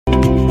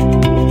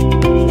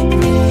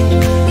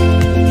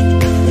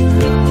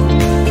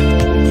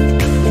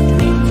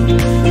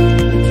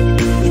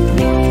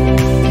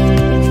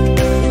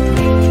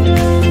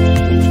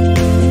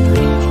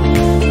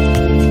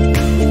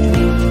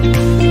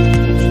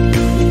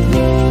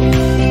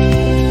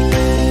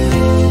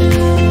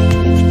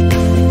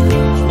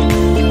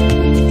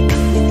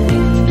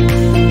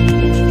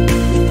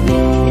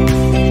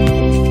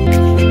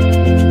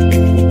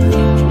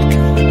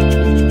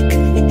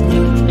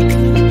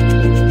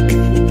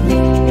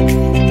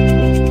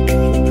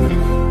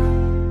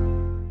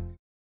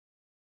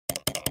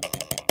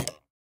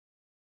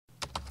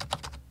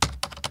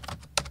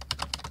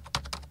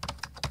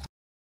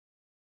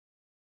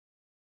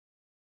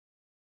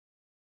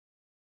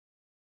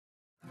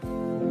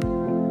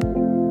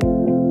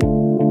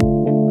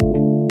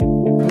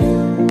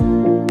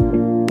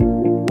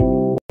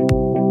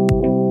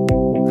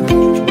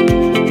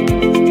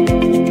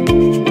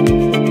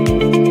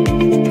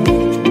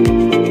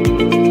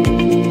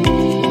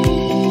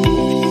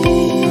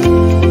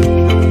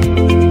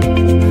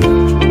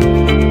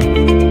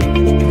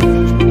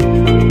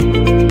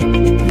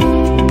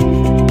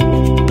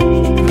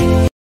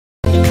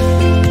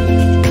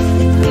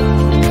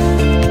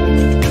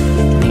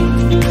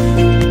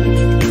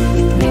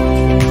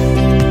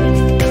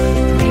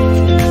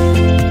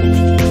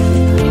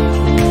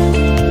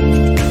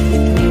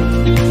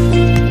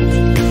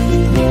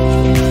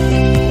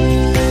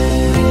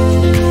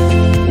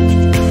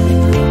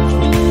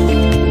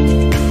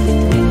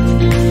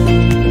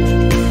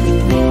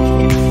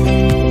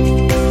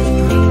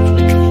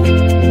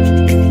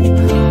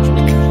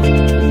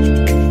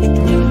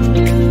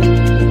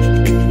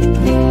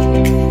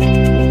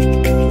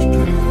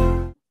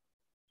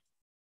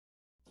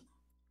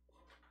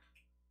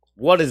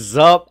What is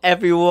up,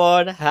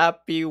 everyone?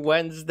 Happy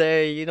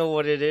Wednesday. You know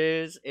what it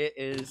is? It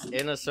is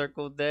Inner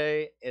Circle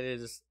Day. It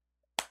is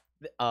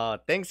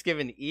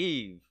Thanksgiving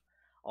Eve.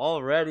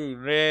 Already,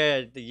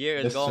 man, the year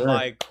has Yes, gone sir.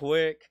 by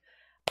quick.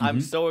 I'm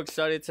hmm so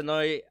excited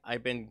tonight.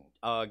 I've been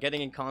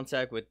getting in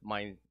contact with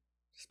my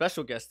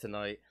special guest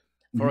tonight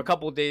for a hmm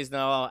couple days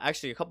now.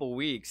 Actually, a couple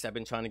weeks. I've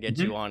been trying to get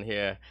you hmm on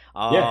here.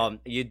 Yeah.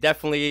 You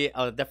definitely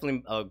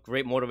a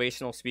great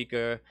motivational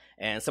speaker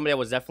and somebody that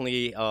was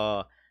definitely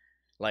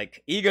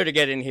like eager to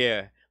get in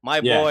here. My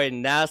Yeah. boy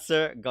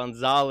Nasser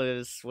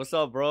Gonzalez. What's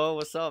up, bro?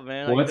 What's up,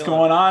 man? How you What's doing?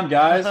 going on,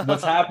 guys?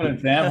 What's happening,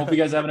 fam? Hope you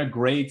guys are having a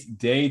great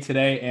day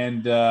today.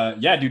 And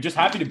yeah, dude, just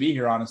happy to be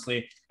here,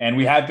 honestly. And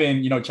we have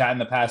been, chatting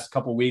the past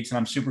couple weeks, and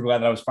I'm super glad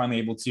that I was finally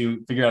able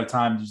to figure out a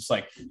time to just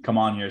like come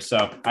on here.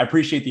 So I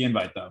appreciate the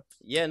invite, though.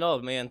 Yeah, no,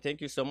 man. Thank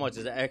you so much.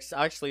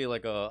 Actually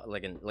like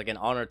an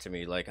honor to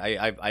me. Like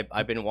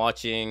I've been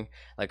watching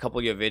like a couple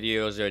of your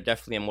videos. You're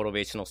definitely a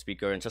motivational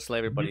speaker, and just to let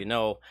everybody hmm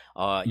know,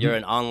 you're hmm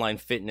an online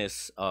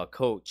fitness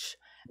coach.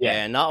 Yeah.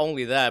 And not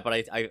only that, but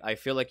I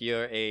feel like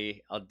you're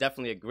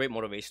definitely a great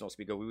motivational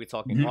speaker. We were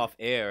talking hmm off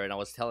air, and I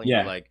was telling you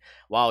Yeah. like,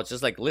 wow,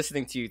 just like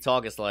listening to you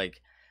talk is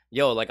like,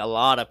 yo, like a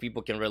lot of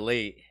people can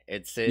relate.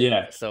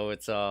 Yeah. So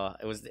it's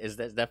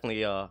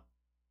definitely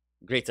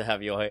great to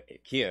have you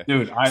here.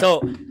 Dude,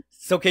 So,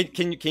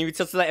 can you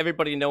just let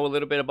everybody know a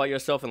little bit about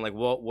yourself and like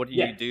what do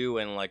you yeah. do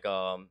and like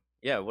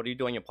yeah, what do you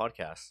do on your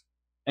podcast?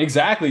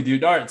 Exactly,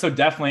 dude. All right. So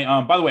definitely,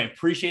 by the way,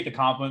 appreciate the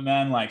compliment,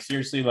 man. Like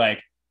seriously,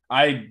 like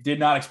I did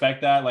not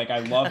expect that. Like I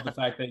love the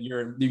fact that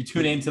you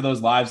tune into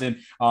those lives. And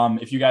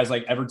if you guys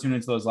like ever tune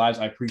into those lives,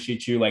 I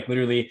appreciate you. Like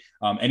literally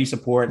any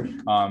support.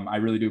 I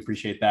really do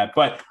appreciate that.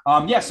 But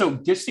yeah, so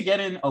just to get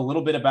in a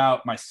little bit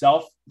about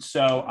myself.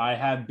 So I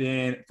have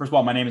been, first of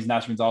all, my name is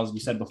Nasser Gonzalez, as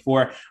you said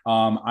before.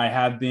 I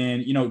have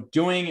been,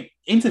 doing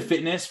into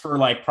fitness for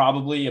like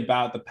probably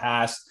about the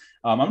past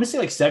I'm going to say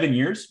like 7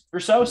 years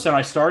or so. So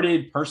I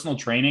started personal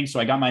training.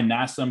 So I got my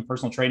NASM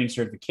personal training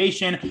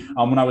certification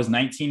when I was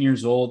 19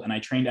 years old, and I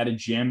trained at a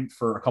gym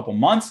for a couple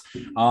months.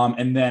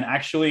 And then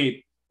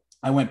actually,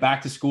 I went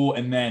back to school,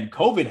 and then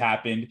COVID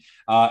happened,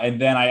 and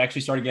then I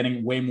actually started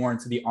getting way more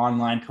into the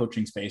online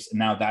coaching space. And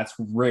now that's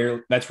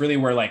rare. That's really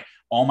where like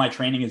all my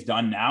training is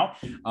done now.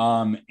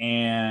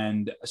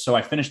 And so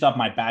I finished up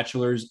my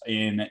bachelor's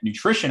in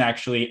nutrition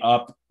actually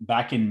up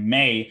back in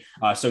May.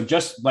 So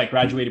just like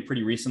graduated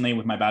pretty recently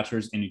with my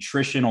bachelor's in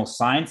nutritional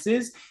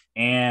sciences.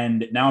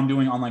 And now I'm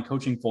doing online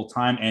coaching full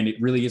time, and it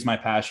really is my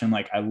passion.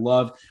 Like I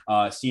love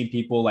seeing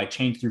people like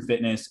change through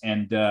fitness.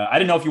 And I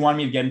didn't know if you wanted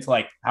me to get into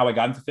like how I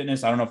got into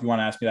fitness. I don't know if you want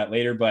to ask me that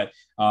later, but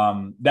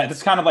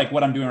that's kind of like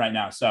what I'm doing right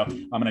now. So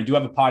and I do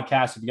have a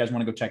podcast. If you guys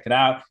want to go check it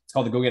out, it's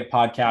called the Go Get It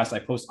Podcast. I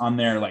post on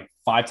there like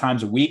 5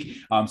 times a week.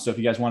 So if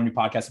you guys want a new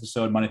podcast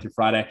episode Monday through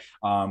Friday,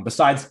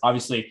 besides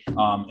obviously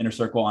Inner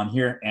Circle on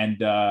here, and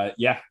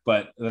yeah,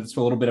 but that's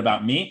a little bit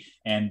about me.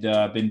 And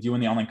been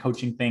doing the online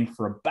coaching thing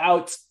for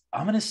about,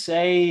 I'm going to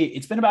say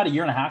it's been about a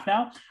year and a half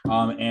now.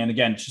 And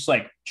again, it's just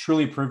like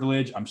truly a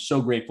privilege. I'm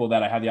so grateful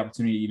that I have the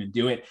opportunity to even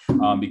do it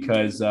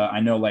because I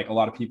know like a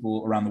lot of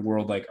people around the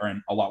world like are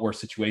in a lot worse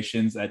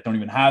situations that don't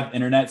even have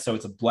internet. So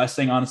it's a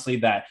blessing, honestly,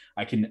 that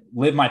I can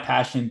live my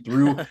passion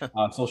through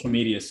social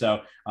media.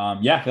 So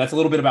yeah, that's a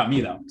little bit about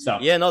me though. So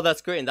Yeah, no,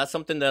 that's great, and that's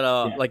something that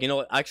yeah, like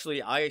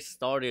actually I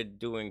started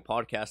doing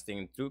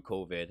podcasting through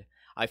COVID.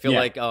 I feel yeah,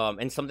 like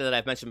and something that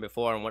I've mentioned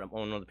before on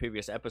one of the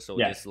previous episodes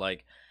yeah, is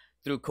like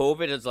through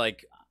COVID, it's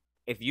like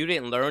if you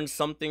didn't learn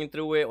something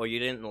through it or you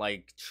didn't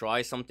like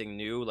try something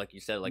new, like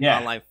you said, like yeah,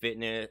 online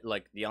fitness,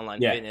 like the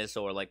online yeah, fitness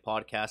or like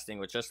podcasting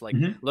or just like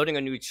mhm, learning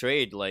a new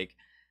trade,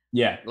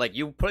 yeah, like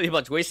you pretty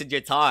much wasted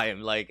your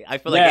time. Like I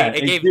feel like yeah.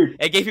 Dude,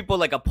 it gave people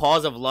like a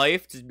pause of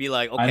life to be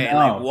like, I okay,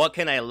 like know. what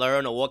can I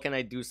learn or what can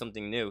I do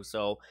something new.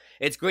 So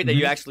it's great that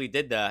you Mhm, actually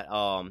did that.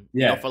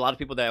 yeah, For a lot of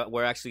people that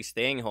were actually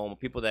staying home,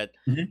 people that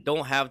mhm,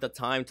 don't have the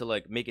time to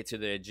like make it to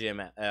the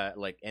gym,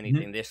 like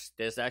anything. mhm,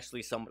 There's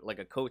actually some like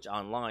a coach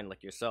online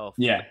like yourself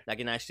yeah, that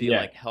can actually yeah,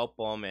 like help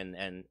them and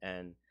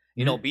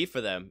mhm, be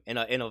for them in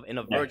a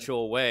yeah,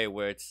 virtual way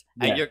where it's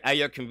yeah, at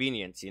your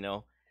convenience.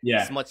 It's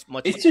yeah. much.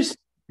 It's just.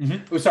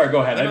 Oh, sorry.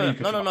 Go ahead. No, I didn't no, mean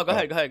to no, cut no, you no. off. Go Go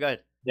ahead, ahead. go ahead, go ahead.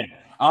 Yeah.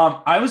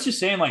 I was just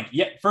saying, like,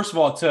 yeah, first of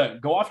all, to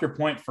go off your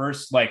point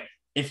first, like,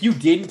 if you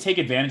didn't take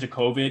advantage of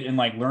COVID and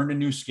like learned a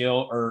new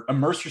skill or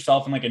immerse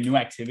yourself in like a new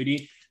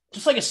activity,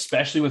 just like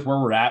especially with where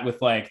we're at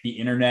with like the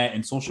internet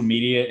and social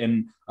media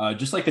and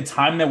just like the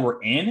time that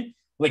we're in,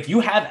 like you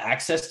have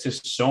access to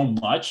so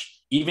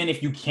much, even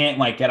if you can't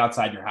like get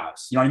outside your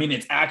house. You know what I mean?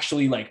 It's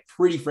actually like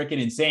pretty freaking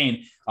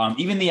insane.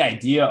 Even the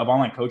idea of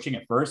online coaching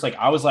at first, like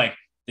I was like,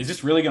 is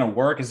this really going to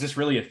work? Is this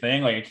really a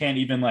thing? Like I can't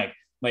even like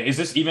is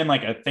this even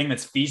like a thing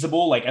that's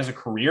feasible like as a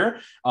career?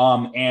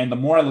 And the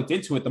more I looked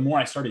into it, the more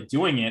I started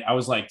doing it. I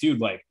was like,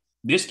 dude, like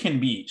this can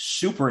be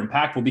super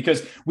impactful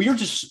because we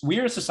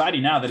are a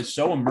society now that is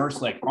so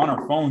immersed like on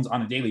our phones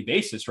on a daily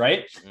basis,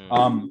 right?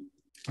 Mm.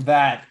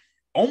 That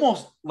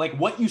almost like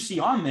what you see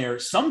on there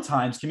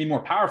sometimes can be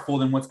more powerful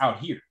than what's out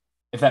here,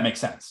 if that makes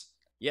sense.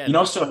 Yeah, You know,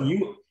 no. so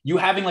you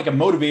having like a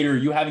motivator,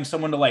 you having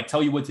someone to like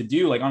tell you what to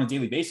do like on a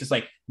daily basis,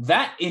 like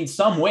that in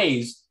some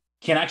ways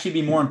can actually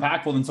be more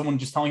impactful than someone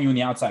just telling you in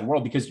the outside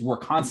world because we're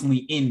constantly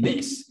in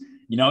this,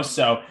 you know.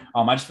 So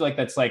I just feel like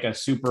that's like a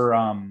super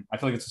I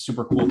feel like it's a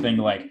super cool thing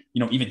to like, you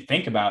know, even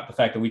think about the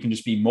fact that we can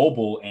just be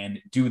mobile and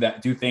do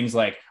things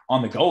like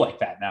on the go like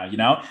that now, you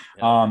know.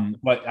 Yeah.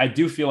 But I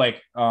do feel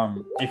like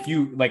if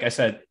you, like I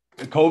said,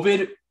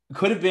 COVID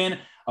could have been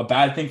a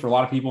bad thing for a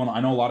lot of people. And I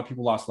know a lot of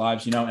people lost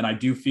lives, you know, and I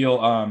do feel,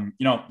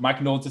 you know, my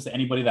condolences to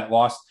anybody that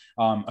lost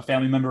a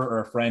family member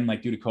or a friend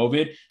like due to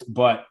COVID.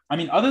 But I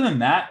mean, other than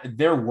that,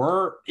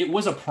 it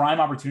was a prime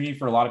opportunity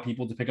for a lot of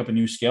people to pick up a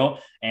new skill.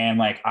 And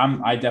like,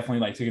 I definitely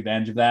like took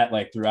advantage of that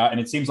like throughout.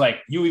 And it seems like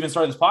you even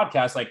started this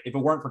podcast, like if it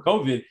weren't for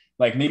COVID,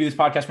 like maybe this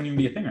podcast wouldn't even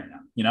be a thing right now,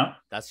 you know?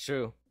 That's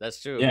true. That's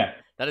true. Yeah.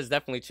 That is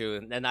definitely true.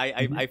 And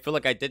I feel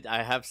like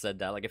I have said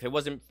that. Like if it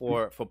wasn't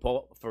for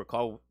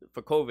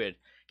COVID,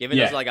 giving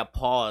us Yeah. like a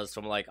pause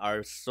from like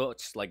our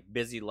such like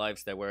busy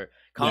lives that we're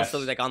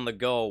constantly Yes. like on the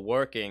go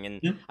working,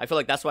 and Mhm. I feel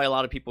like that's why a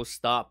lot of people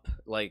stop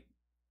like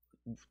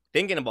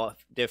thinking about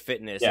their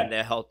fitness Yeah. and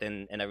their health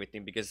and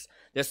everything, because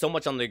there's so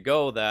much on the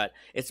go that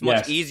it's much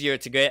Yes. easier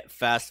to get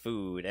fast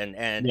food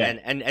Yeah.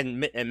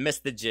 and miss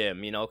the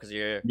gym, you know, because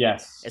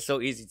Yes. it's so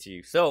easy to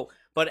you. So,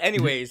 but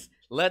anyways,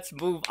 let's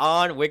move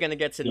on. We're gonna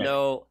get to Yeah.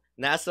 know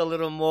NASA a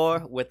little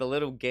more with a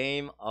little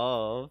game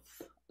of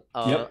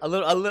Yep. a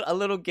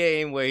little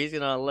game where he's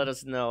gonna let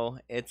us know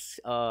it's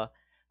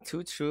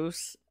two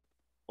truths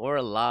or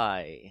a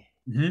lie.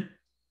 Mhm.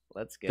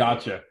 Let's get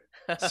Gotcha.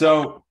 it.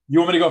 So you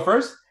want me to go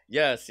first?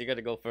 Yes, you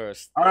gotta go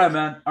first. All right,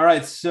 man. All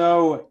right.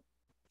 So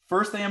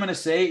first thing I'm going to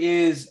say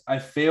is I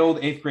failed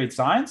eighth grade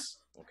science.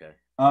 Okay.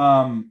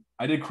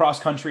 I did cross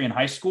country in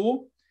high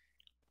school,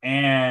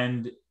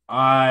 and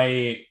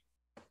I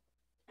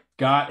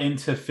got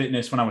into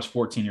fitness when I was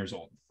 14 years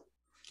old.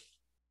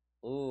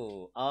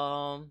 Ooh,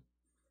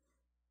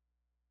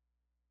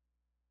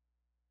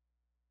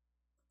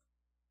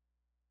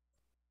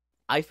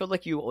 I feel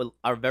like you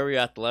are very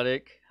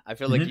athletic. I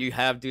feel like Mhm. you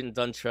have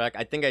done track.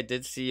 I think I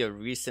did see a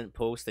recent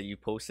post that you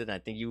posted, and I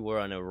think you were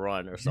on a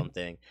run or Mhm.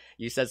 something.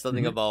 You said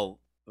something Mhm. about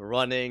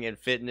running and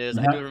fitness.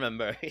 I Uh-huh. do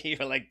remember you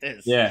were like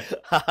this. Yeah.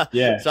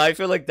 Yeah. So I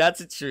feel like that's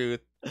the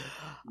truth.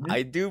 Mhm.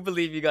 I do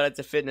believe you got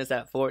into fitness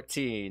at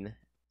 14.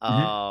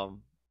 Mhm.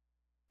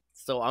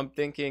 So I'm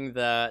thinking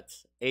that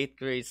eighth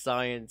grade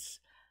science,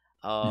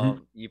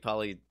 Mhm. you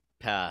probably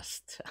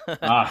passed. Dude,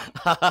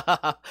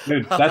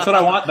 that's what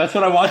I want. That's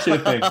what I want you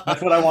to think.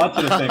 That's what I want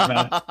you to think,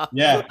 man.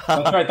 Yeah,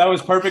 that's right. That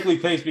was perfectly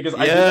placed because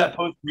I did Yeah. that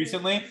post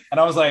recently, and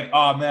I was like,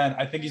 "Oh man,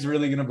 I think he's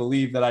really gonna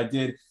believe that I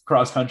did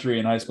cross country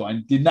in high school. I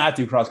did not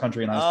do cross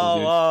country in high school, Oh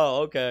dude." wow,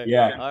 okay.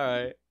 Yeah, All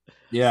right.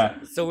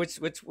 yeah. So which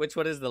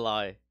one is the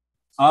lie?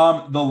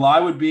 The lie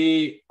would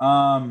be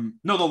no,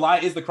 the lie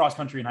is the cross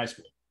country in high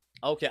school.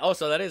 Okay. Oh,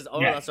 so that is. Oh,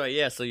 Yeah, that's right.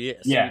 Yeah. So you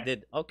yeah,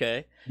 did.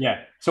 Okay.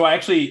 yeah. So I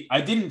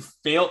didn't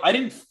fail. I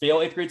didn't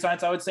fail eighth grade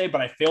science, I would say,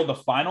 but I failed the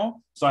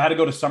final. So I had to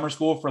go to summer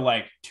school for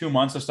like 2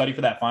 months to study for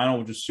that final,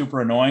 which was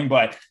super annoying.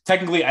 But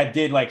technically, I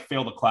did like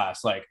fail the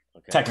class, like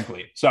Okay.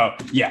 technically. So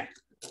yeah,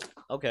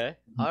 Okay.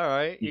 All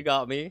right. You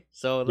got me.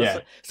 So yeah.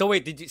 So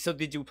wait,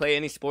 did you play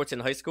any sports in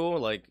high school?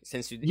 Like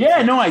since you.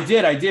 Yeah, no, I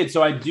did.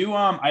 So I do.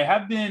 I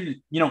have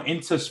been, you know,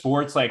 into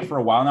sports like for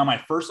a while now. My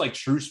first like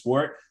true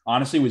sport,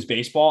 honestly, was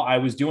baseball. I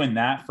was doing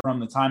that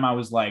from the time I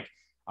was like,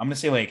 I'm gonna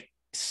say like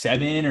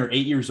 7 or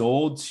 8 years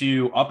old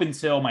to up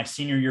until my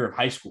senior year of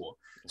high school.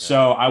 Okay.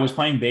 So I was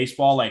playing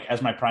baseball like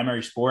as my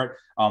primary sport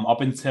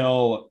up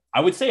until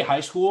I would say high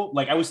school.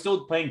 Like I was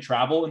still playing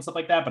travel and stuff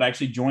like that, but I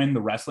actually joined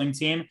the wrestling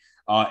team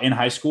in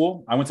high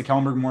school. I went to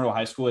Kellenberg Memorial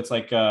High School. It's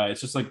like it's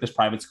just like this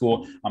private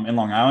school in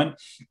Long Island.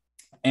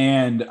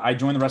 And I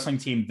joined the wrestling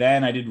team.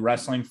 Then I did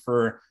wrestling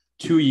for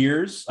 2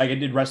 years. Like I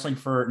did wrestling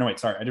for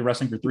I did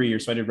wrestling for 3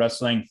 years. So I did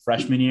wrestling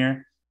freshman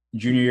year,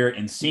 junior year,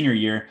 and senior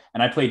year.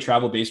 And I played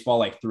travel baseball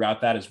like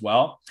throughout that as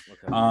well.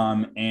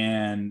 Okay.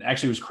 And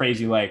actually it was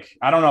crazy. Like,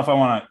 I don't know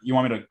if you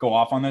want me to go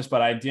off on this,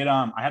 but I did,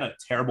 I had a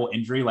terrible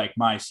injury like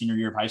my senior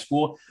year of high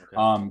school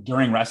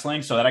during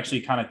wrestling. So that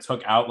actually kind of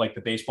took out like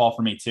the baseball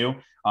for me too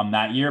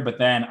that year. But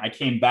then I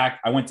came back,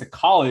 I went to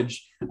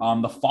college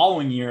the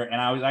following year, and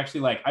I was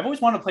actually like, I've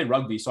always wanted to play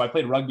rugby. So I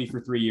played rugby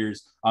for 3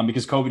 years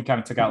because COVID kind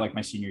of took out like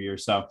my senior year.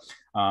 So,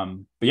 but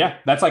yeah,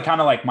 that's like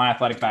kind of like my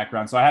athletic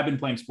background. So I have been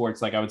playing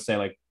sports, like I would say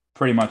like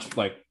pretty much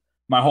like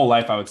my whole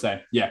life, I would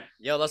say. Yeah.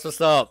 Yo, that's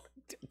what's up.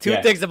 Two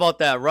things about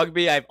that.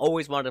 Rugby, I've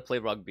always wanted to play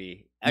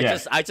rugby.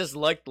 I just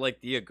liked like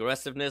the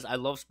aggressiveness. I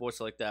love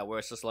sports like that where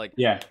it's just like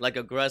like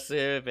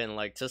aggressive and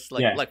like just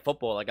like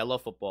football. Like I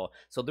love football.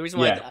 So the reason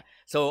why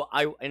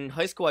I in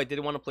high school I did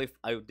want to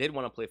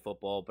play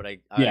football, but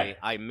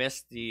I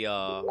missed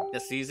the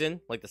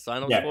season, like the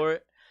sign-ups for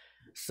it.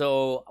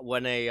 So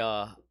when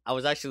I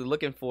was actually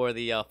looking for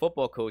the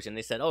football coach, and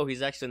they said, "Oh,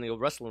 he's actually in the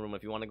wrestling room.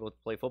 If you want to go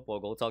play football,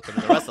 go talk to him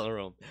in the wrestling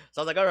room."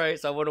 So I was like, "All right."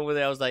 So I went over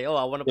there. I was like, "Oh,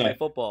 I want to play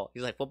football."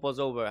 He's like, "Football's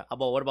over.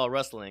 What about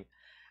wrestling?"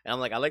 And I'm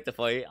like, I like to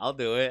fight. I'll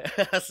do it.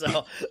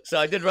 So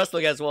I did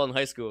wrestling as well in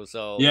high school.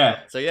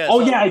 Yeah. So yeah. Oh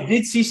So yeah, I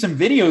did see some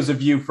videos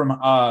of you from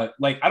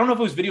like I don't know if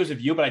it was videos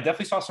of you, but I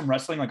definitely saw some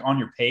wrestling like on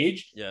your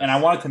page, and I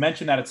yes. wanted to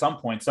mention that at some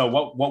point. So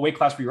what weight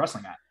class were you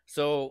wrestling at?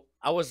 So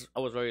I was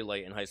very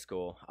late in high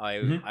school.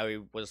 Hmm. I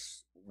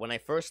was when I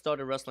first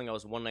started wrestling, I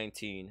was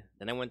 119.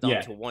 Then I went down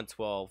Yeah. to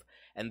 112,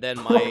 and then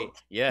my Dude,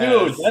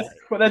 yes,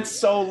 that's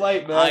so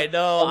light, man. I I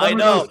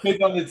remember those know,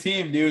 kids on the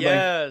team, dude. Like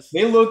yes.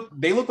 they look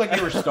like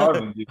they were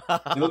starving, dude.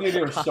 They look like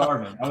they were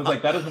starving. I was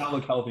like, that does not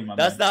look healthy, my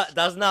man.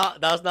 That's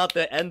not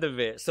the end of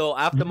it. So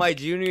after Mhm. my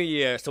junior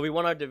year, so we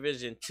won our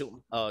division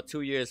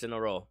 2 years in a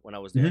row when I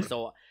was there. Mhm.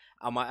 So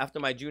after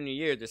my junior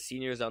year, the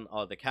seniors on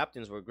the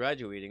captains were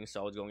graduating, so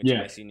I was going into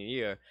my Yeah. senior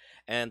year,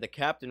 and the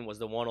captain was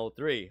the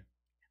 103.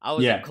 I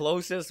was the Yeah.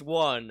 closest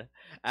one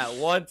at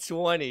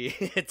 120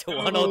 to Dude.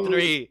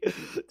 103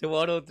 to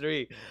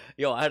 103.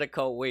 Yo, I had to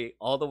cut weight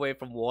all the way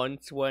from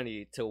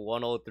 120 to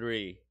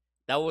 103.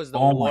 That was the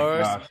Oh my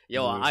worst. gosh,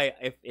 Yo, dude. I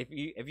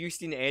if you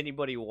seen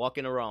anybody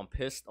walking around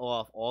pissed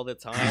off all the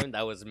time,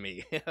 that was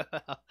me.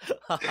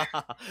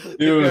 the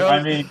Dude, I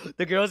girls mean,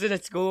 the girls in the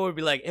school would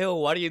be like, "Ew,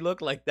 why do you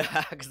look like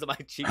that?" Because my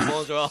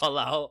cheekbones were all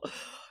out.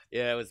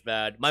 Yeah, it was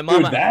bad. My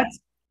mom, dude, that's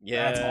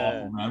yeah,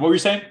 awful, man. What were you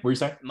saying? What were you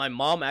saying? my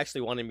mom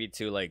actually wanted me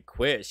to like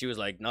quit. She was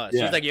like, "No," she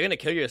was Yeah. like, "You're gonna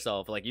kill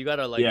yourself. Like, you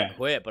gotta like Yeah.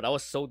 quit." But I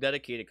was so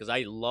dedicated because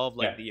I love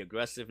like Yeah. the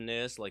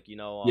aggressiveness. Like,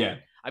 Yeah.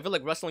 I feel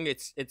like wrestling.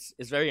 It's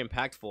very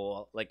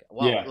impactful. Like,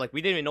 wow, Yeah. like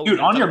we didn't even know we were Dude,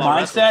 gonna on talk your about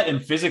wrestling. mindset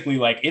and physically,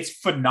 like it's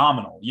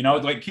phenomenal.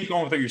 Like keep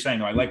going with what you're saying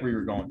though. I like where you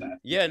were going with that.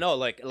 Yeah, no,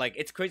 like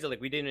it's crazy.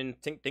 Like we didn't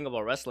even think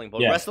about wrestling,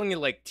 but Yeah. wrestling will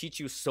like teach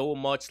you so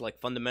much like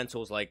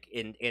fundamentals, like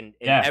in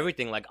Yeah.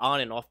 everything, like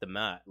on and off the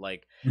mat,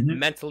 like Hmm.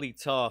 mentally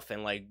tough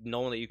and like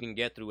knowing that you can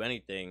get through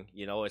anything.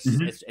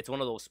 Hmm. It's one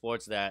of those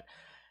sports that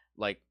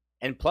like,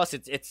 and plus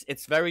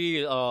it's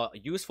very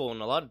useful in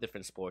a lot of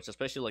different sports,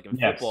 especially like in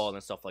Yes. football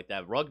and stuff like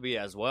that, rugby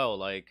as well.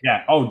 Like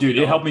Yeah. Oh, dude,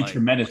 it helped me like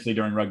tremendously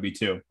during rugby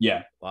too.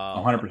 Yeah. wow,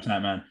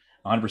 100%, man.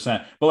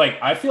 100%. But like,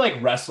 I feel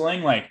like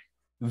wrestling, like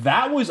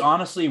that was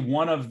honestly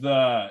one of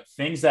the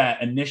things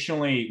that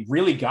initially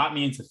really got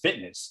me into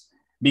fitness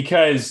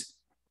because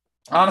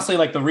honestly,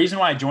 like the reason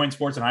why I joined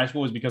sports in high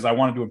school was because I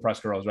wanted to impress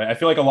girls, right? I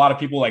feel like a lot of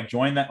people like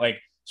join that like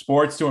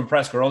sports to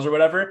impress girls or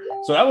whatever.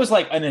 So that was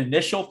like an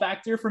initial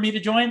factor for me to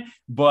join,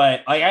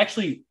 but I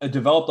actually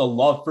developed a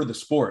love for the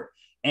sport.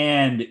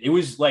 And it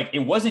was like it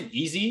wasn't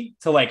easy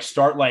to like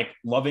start like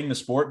loving the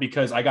sport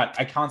because I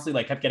constantly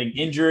like kept getting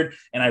injured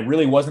and I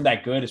really wasn't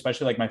that good,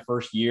 especially like my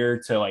first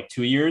year to like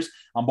 2 years.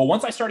 But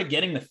once I started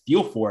getting the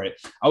feel for it,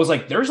 I was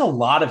like, there's a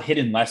lot of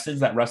hidden lessons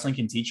that wrestling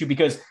can teach you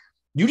because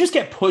you just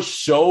get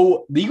pushed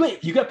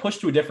you get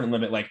pushed to a different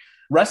limit. Like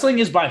wrestling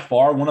is by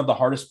far one of the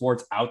hardest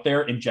sports out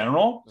there in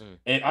general. mm,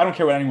 And I don't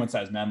care what anyone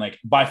says, man. Like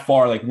by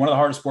far, like one of the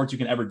hardest sports you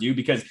can ever do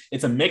because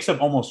it's a mix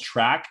of almost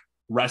track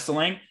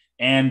wrestling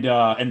and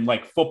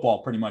like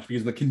football pretty much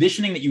because the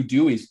conditioning that you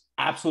do is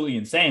absolutely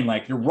insane.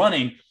 Like you're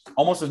running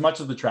almost as much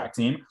as the track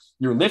team,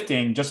 you're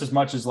lifting just as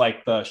much as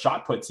like the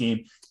shot put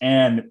team,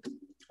 and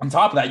on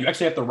top of that, you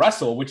actually have to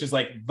wrestle, which is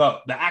like the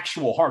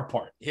actual hard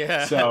part.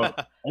 yeah, So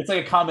it's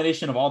like a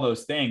combination of all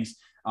those things.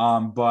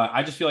 But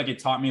I just feel like it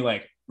taught me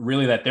like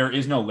really that there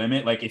is no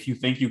limit. Like if you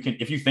think you're going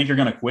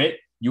to quit,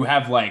 you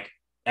have like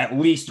at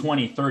least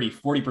 20, 30,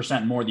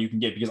 40% more that you can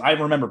get. Because I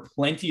remember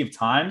plenty of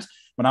times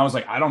when I was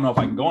like, I don't know if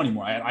I can go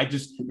anymore. I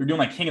just, you're doing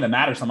like King of the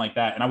Mat or something like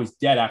that. And I was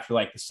dead after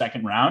like the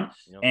second round.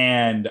 yep,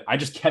 And I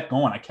just kept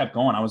going. I kept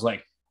going. I was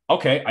like,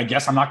 okay, I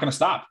guess I'm not going to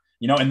stop.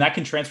 And that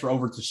can transfer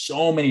over to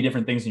so many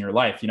different things in your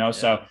life. So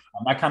yeah.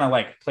 that kind of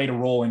like played a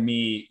role in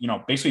me,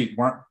 basically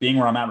being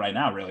where I'm at right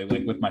now, really,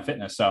 like with my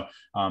fitness. So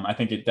I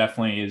think it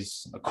definitely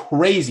is a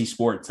crazy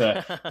sport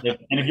and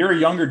if you're a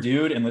younger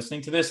dude and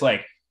listening to this,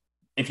 like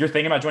if you're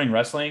thinking about joining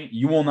wrestling,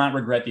 you will not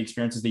regret the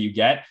experiences that you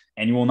get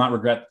and you will not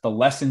regret the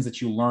lessons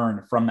that you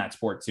learn from that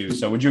sport too.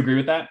 So would you agree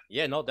with that?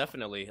 Yeah, no,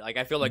 definitely. Like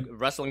I feel like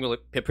wrestling really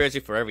prepares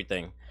you for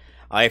everything.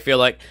 I feel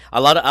like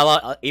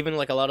even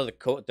like a lot of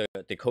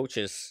the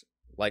coaches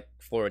like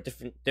for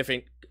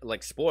different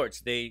like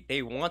sports, they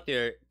want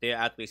their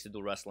athletes to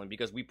do wrestling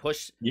because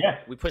Yeah.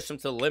 we push them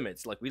to the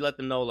limits. Like we let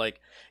them know like,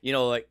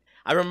 like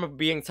I remember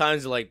being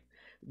times like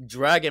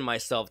dragging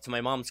myself to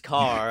my mom's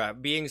car,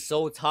 being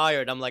so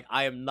tired. I'm like,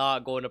 I am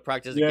not going to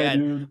practice Yeah, again.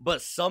 dude.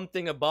 But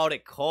something about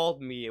it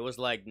called me. It was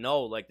like,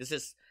 no, like this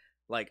is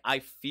like I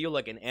feel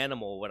like an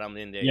animal when I'm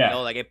in there. Yeah.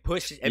 Like it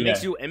pushes, Yeah.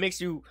 it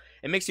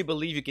makes you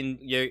believe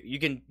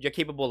you're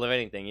capable of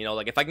anything.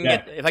 Like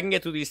Yeah. if I can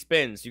get through these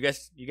spins, you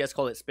guys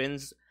call it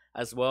spins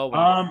as well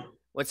Um,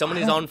 when I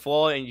somebody's don't on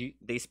fall and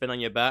they spin on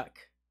your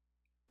back.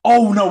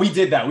 Oh no, we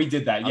did that. We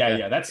did that. Yeah, Okay,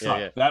 yeah. That yeah,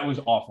 yeah. sucked. That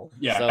was awful. So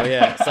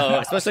yeah, so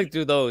Yeah. especially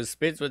through those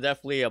spins were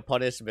definitely a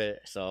punishment.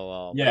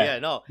 So but Yeah. yeah,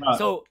 no.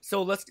 No,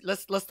 So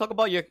let's talk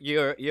about your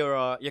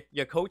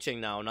coaching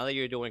now. Now that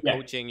you're doing yeah.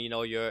 coaching,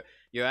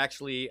 you're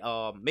actually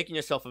making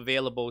yourself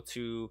available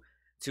to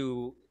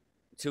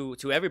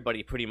to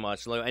everybody pretty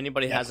much. Like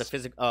anybody has a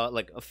Yes.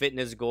 like a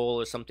fitness goal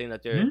or something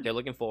that Mhm. they're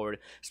looking forward,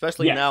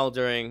 especially Yeah. now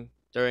during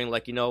during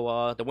like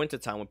the winter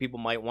time when people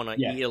might want to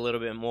Yeah. eat a little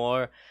bit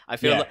more.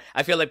 Yeah.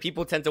 I feel like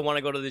people tend to want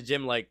to go to the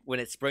gym like when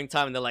it's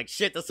springtime and they're like,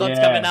 shit, the sun's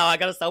coming Yeah. out, I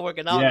gotta start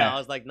working out Yeah. now. I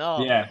was like,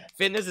 no, Yeah.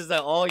 fitness is an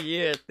all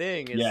year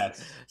thing.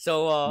 Yes.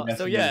 So Yes,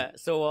 so indeed. yeah,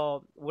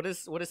 so what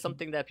is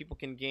something that people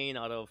can gain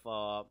out of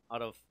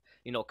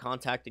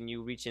contacting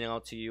you, reaching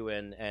out to you,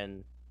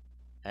 and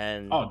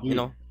Oh,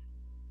 dude.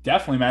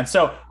 Definitely, man.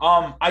 So,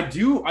 I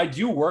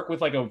do work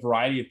with like a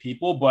variety of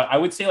people, but I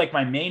would say like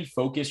my main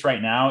focus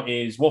right now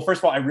is, well, first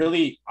of all,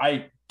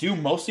 I do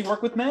mostly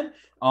work with men.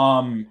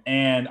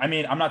 And I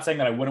mean, I'm not saying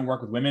that I wouldn't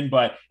work with women,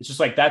 but it's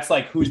just like that's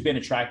like who's been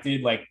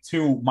attracted like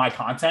to my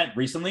content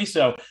recently.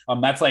 So,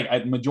 that's like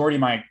a majority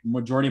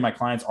of my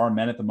clients are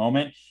men at the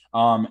moment.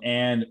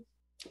 And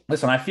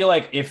listen, I feel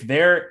like if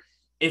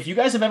you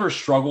guys have ever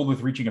struggled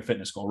with reaching a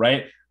fitness goal,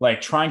 right?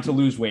 Like trying to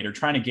lose weight or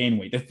trying to gain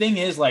weight, the thing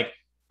is like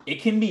it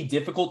can be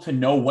difficult to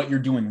know what you're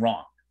doing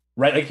wrong,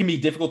 right? Like, it can be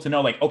difficult to know,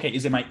 like, okay,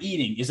 is it my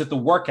eating? Is it the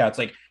workouts?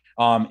 Like,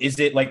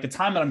 is it like the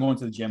time that I'm going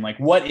to the gym? Like,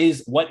 what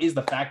is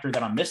the factor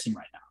that I'm missing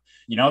right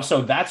now?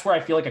 So that's where I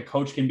feel like a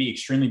coach can be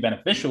extremely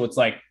beneficial. It's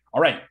like, all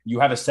right,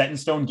 you have a set in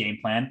stone game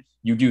plan.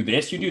 You do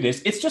this, you do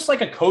this. It's just like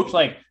a coach,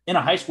 like in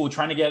a high school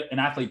trying to get an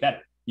athlete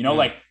better,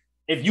 like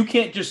if you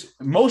can't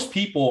most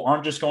people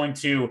aren't just going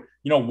to,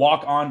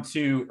 walk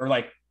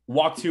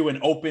to an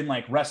open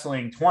like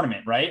wrestling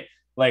tournament, right?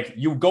 Like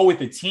you go with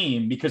the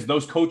team because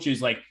those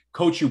coaches like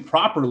coach you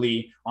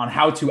properly on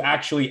how to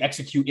actually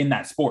execute in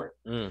that sport.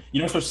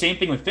 So same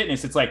thing with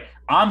fitness. It's like,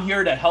 I'm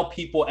here to help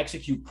people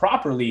execute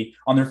properly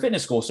on their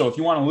fitness goals. So if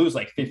you want to lose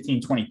like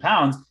 15, 20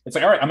 pounds, it's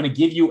like, all right, I'm going to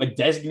give you a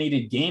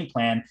designated game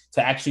plan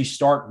to actually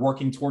start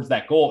working towards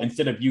that goal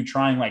instead of you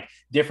trying like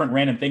different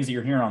random things that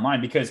you're hearing online.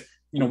 Because,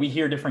 we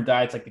hear different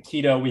diets like the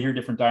keto, we hear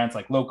different diets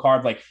like low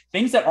carb, like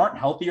things that aren't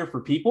healthier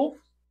for people.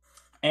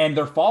 And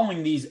they're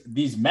following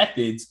these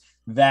methods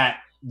that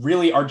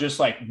really are just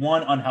like,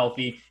 one,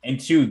 unhealthy, and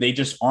two, they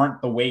just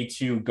aren't the way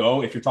to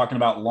go if you're talking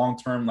about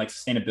long-term like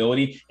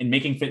sustainability and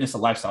making fitness a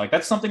lifestyle. Like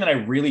that's something that I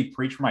really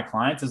preach for my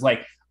clients is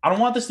like, I don't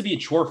want this to be a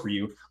chore for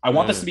you. I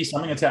want this to be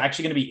something that's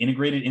actually going to be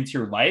integrated into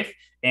your life.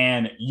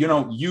 And,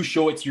 you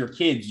show it to your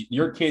kids,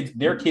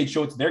 their kids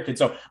show it to their kids.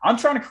 So I'm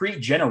trying to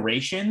create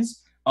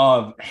generations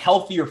of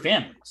healthier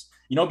families.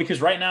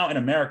 Because right now in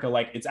America,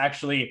 like it's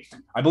actually,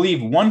 I believe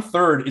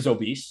 1/3 is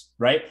obese,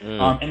 right?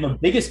 And the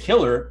biggest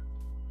killer,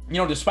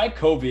 despite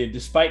COVID,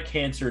 despite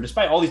cancer,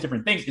 despite all these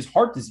different things, is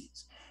heart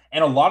disease.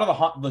 And a lot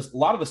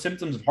of the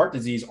symptoms of heart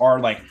disease are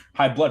like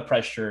high blood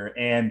pressure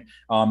and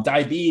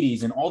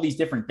diabetes and all these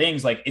different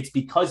things. Like it's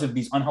because of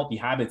these unhealthy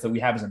habits that we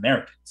have as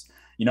Americans.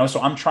 So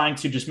I'm trying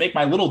to just make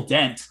my little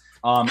dent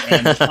and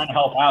just trying to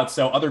help out.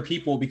 So other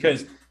people,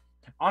 because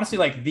honestly,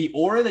 like the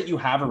aura that you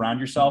have around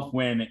yourself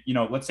when,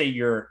 let's say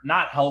you're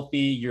not healthy,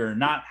 you're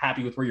not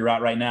happy with where you're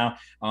at right now.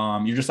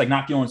 You're just like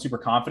not feeling super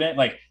confident.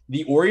 Like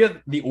the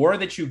aura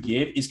that you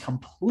give is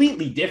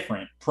completely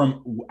different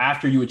from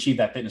after you achieve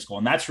that fitness goal.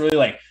 And that's really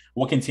like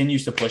what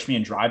continues to push me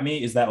and drive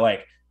me is that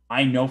like,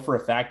 I know for a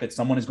fact that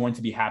someone is going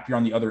to be happier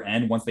on the other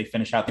end once they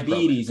finish out the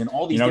diabetes and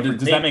all these different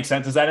things. Does that make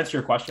sense? Does that answer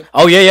your question?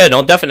 Oh yeah.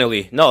 No,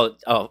 definitely. No,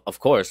 of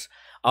course.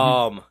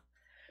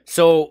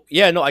 So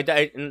yeah, no, I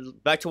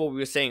and back to what we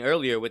were saying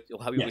earlier with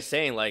how we were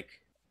saying like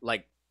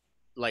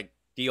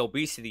the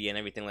obesity and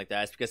everything like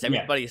that. It's because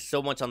everybody is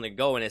so much on the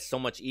go and it's so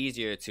much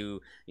easier to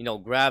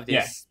grab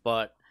this.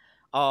 But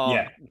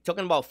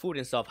talking about food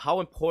and stuff, how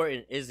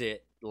important is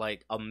it?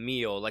 Like a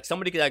meal, like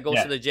somebody that goes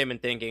to the gym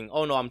and thinking,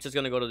 oh no, I'm just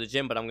gonna go to the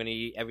gym, but I'm gonna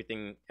eat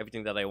everything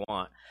that I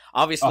want.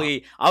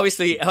 Obviously,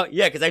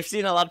 because I've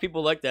seen a lot of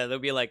people like that. They'll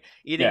be like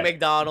eating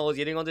McDonald's,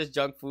 eating all this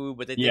junk food,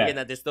 but they're thinking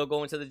that they're still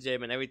going to the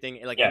gym and everything,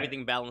 like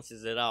everything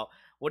balances it out.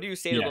 What do you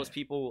say to those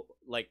people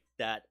like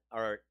that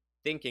are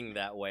thinking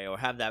that way or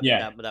have that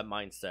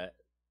mindset?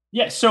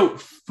 Yeah, so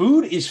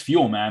food is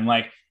fuel, man.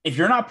 Like if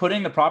you're not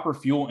putting the proper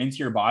fuel into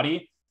your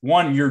body,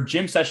 one, your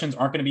gym sessions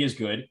aren't going to be as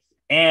good,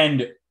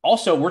 and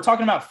also, we're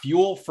talking about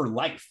fuel for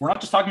life. We're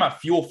not just talking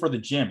about fuel for the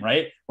gym,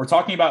 right? We're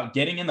talking about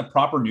getting in the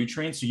proper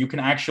nutrients so you can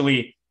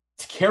actually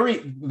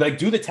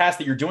do the task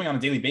that you're doing on a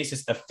daily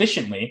basis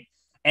efficiently.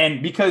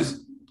 And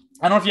because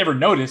I don't know if you ever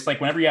noticed,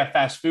 like whenever you have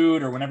fast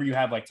food or whenever you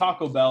have like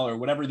Taco Bell or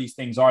whatever these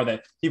things are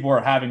that people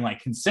are having like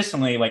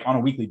consistently, like on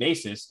a weekly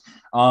basis,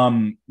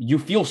 you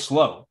feel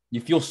slow, you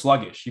feel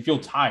sluggish, you feel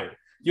tired.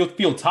 You'll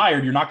feel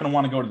tired. You're not going to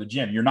want to go to the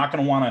gym. You're not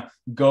going to want to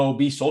go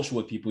be social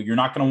with people. You're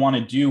not going to want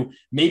to do,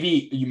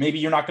 maybe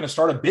you're not going to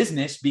start a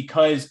business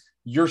because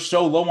you're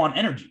so low on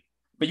energy,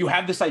 but you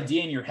have this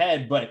idea in your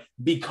head, but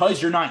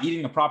because you're not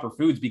eating the proper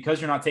foods, because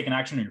you're not taking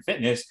action on your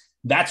fitness,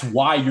 that's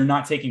why you're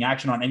not taking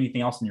action on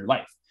anything else in your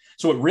life.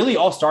 So it really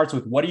all starts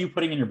with, what are you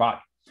putting in your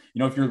body?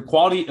 If your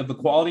quality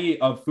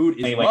of food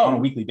is like on a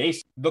weekly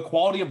basis, the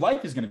quality of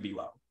life is going to be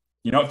low.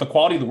 If the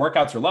quality of the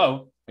workouts are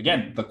low,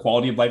 again, the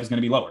quality of life is going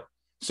to be lower.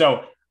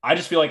 So I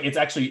just feel like it's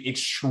actually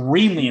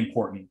extremely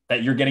important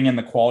that you're getting in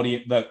the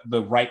quality,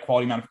 the right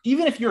quality amount of,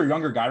 even if you're a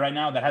younger guy right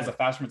now that has a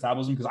faster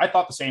metabolism, because I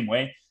thought the same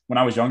way when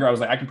I was younger. I was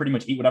like, I can pretty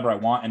much eat whatever I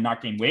want and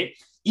not gain weight.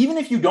 Even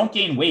if you don't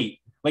gain weight,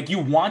 like you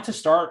want to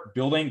start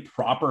building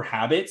proper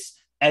habits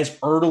as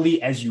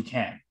early as you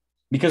can,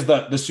 because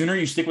the sooner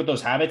you stick with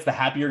those habits, the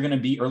happier you're going to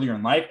be earlier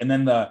in life. And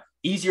then the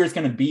easier it's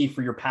going to be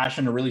for your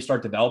passion to really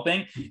start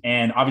developing.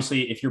 And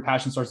obviously, if your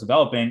passion starts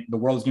developing, the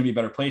world is going to be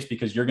a better place,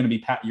 because you're going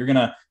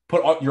to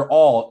put your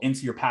all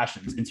into your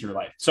passions, into your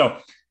life. So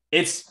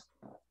it's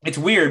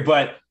weird,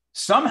 but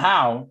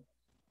somehow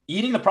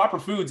eating the proper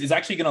foods is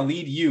actually going to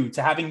lead you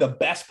to having the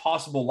best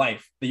possible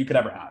life that you could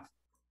ever have.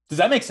 Does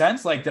that make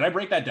sense? Like, did I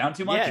break that down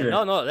too much?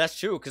 Yeah, no, that's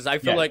true. Because I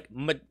feel like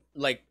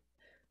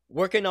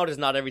working out is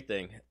not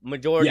everything.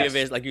 Majority of it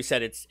is, like you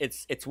said,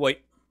 it's what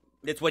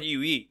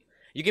you eat.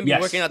 You can be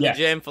working at the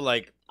gym for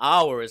like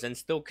hours and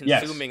still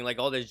consuming like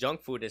all this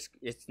junk food.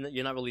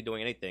 You're not really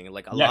doing anything.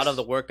 Like a lot of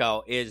the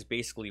workout is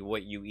basically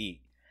what you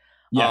eat.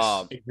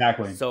 Yes,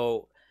 exactly.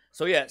 So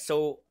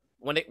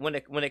when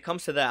it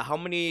comes to that, how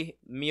many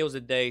meals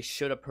a day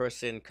should a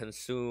person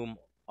consume?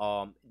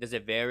 Does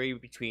it vary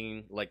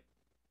between like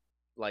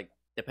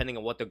depending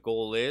on what the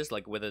goal is,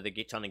 like whether they're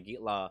trying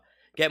to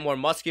get more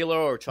muscular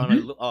or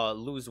trying to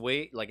lose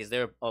weight? Like, is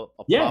there a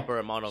proper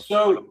amount of?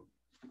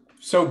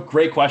 So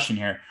great question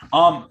here.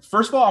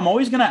 First of all, I'm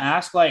always going to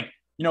ask, like,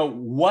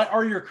 what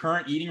are your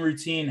current eating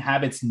routine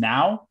habits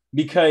now?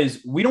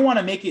 Because we don't want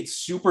to make it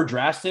super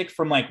drastic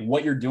from like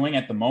what you're doing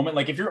at the moment.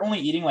 Like if you're only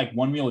eating like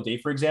one meal a day,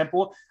 for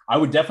example, I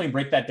would definitely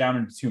break that down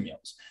into 2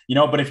 meals,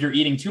 but if you're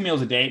eating 2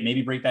 meals a day,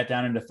 maybe break that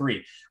down into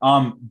 3.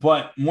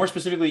 But more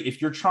specifically,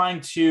 if you're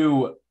trying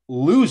to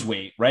lose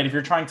weight, right? If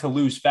you're trying to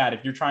lose fat,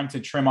 if you're trying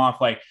to trim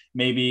off like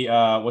maybe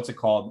what's it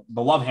called?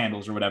 The love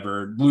handles or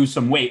whatever, lose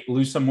some weight,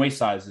 lose some waist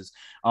sizes.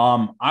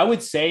 I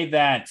would say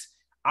that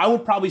I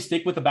would probably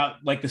stick with about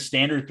like the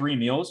standard 3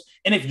 meals.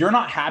 And if you're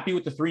not happy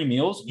with the 3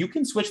 meals, you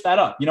can switch that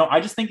up. I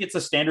just think it's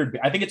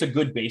I think it's a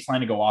good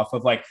baseline to go off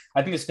of. Like,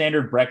 I think a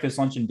standard breakfast,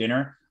 lunch, and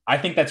dinner, I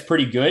think that's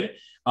pretty good.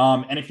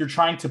 And if you're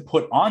trying to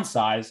put on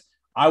size,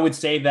 I would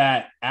say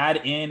that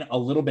add in a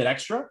little bit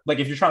extra. Like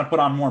if you're trying to put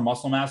on more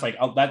muscle mass, like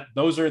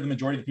those are the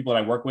majority of the people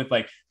that I work with,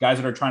 like guys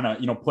that are trying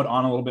to, put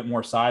on a little bit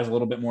more size, a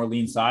little bit more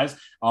lean size.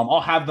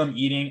 I'll have them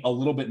eating a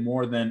little bit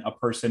more than a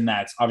person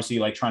that's obviously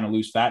like trying to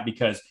lose fat,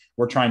 because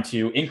we're trying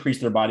to increase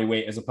their body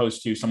weight as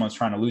opposed to someone's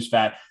trying to lose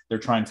fat. They're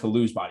trying to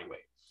lose body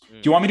weight.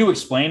 Do you want me to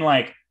explain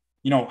like,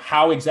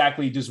 how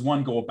exactly does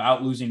one go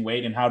about losing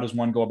weight and how does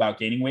one go about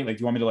gaining weight? Like,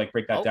 do you want me to like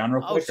break that down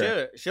real quick?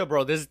 Sure,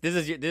 bro. This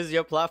is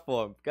your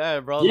platform. Go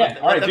ahead, bro. Yeah,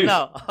 all right, dude.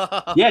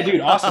 Yeah,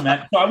 dude, awesome,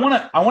 man. So I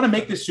want to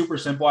make this super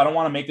simple. I don't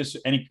want to make this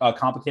any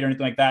complicated or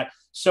anything like that.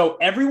 So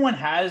everyone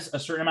has a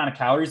certain amount of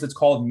calories that's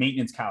called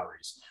maintenance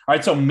calories. All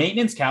right, so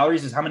maintenance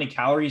calories is how many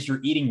calories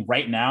you're eating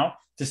right now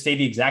to stay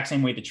the exact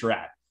same weight that you're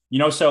at.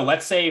 So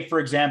let's say, for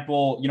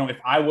example,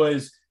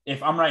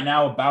 if I'm right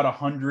now about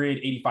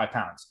 185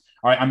 pounds.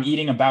 All right, I'm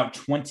eating about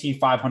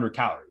 2,500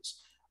 calories.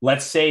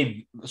 Let's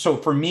say, so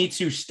for me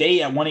to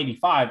stay at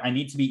 185, I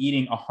need to be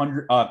eating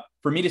 100.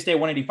 For me to stay at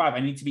 185, I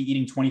need to be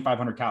eating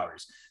 2,500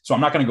 calories. So I'm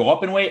not going to go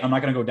up in weight. I'm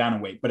not going to go down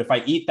in weight. But if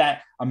I eat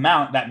that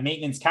amount, that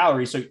maintenance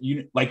calories, so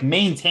you like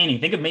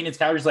maintaining, think of maintenance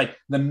calories like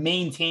the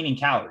maintaining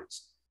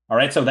calories. All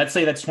right. So let's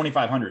say that's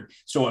 2,500.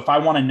 So if I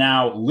want to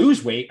now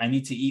lose weight, I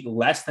need to eat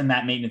less than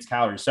that maintenance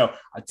calories. So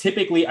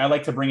typically I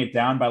like to bring it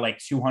down by like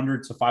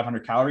 200 to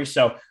 500 calories.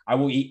 So I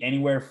will eat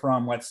anywhere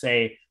from, let's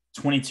say,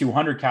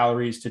 2,200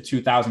 calories to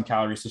 2,000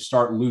 calories to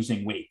start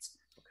losing weight.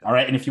 All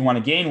right. And if you want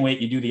to gain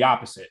weight, you do the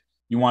opposite.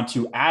 You want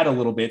to add a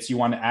little bit. So you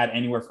want to add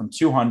anywhere from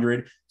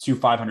 200 to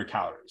 500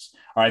 calories.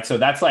 All right. So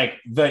that's like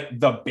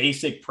the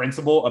basic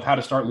principle of how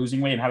to start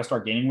losing weight and how to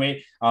start gaining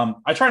weight.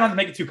 I try not to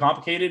make it too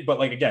complicated, but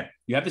like, again,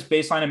 you have this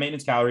baseline of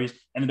maintenance calories,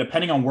 and then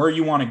depending on where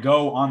you want to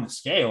go on the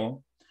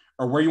scale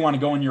or where you want to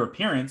go in your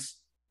appearance,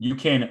 you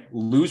can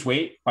lose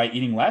weight by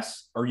eating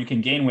less, or you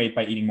can gain weight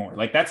by eating more.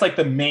 Like that's like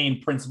the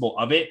main principle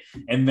of it.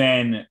 And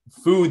then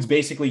foods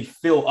basically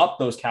fill up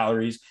those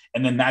calories.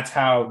 And then that's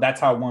how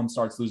one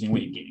starts losing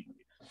weight and gaining weight.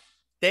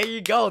 There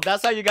you go.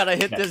 That's how you gotta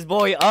hit this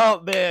boy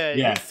up, man.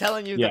 Yeah. He's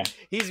telling you that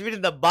he's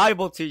reading the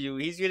Bible to you.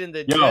 He's reading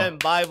the gym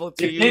Bible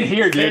to you. It's in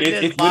here, dude.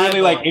 It's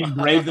literally like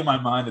engraved in my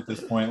mind at this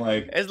point.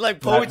 Like it's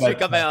like poetry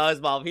coming out of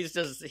his mouth. He's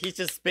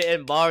just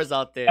spitting bars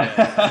out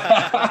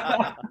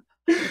there.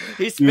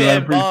 He's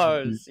spitting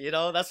bars.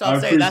 That's what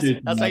I'm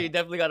saying. That's how you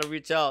definitely gotta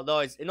reach out.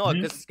 No,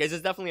 because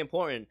it's definitely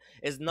important.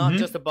 It's not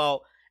just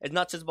about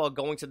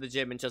going to the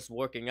gym and just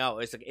working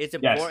out. It's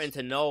important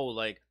to know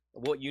like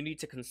what you need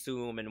to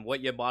consume and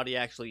what your body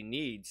actually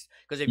needs,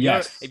 because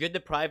if you're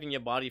depriving your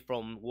body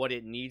from what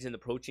it needs and the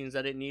proteins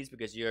that it needs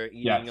because you're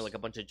eating like a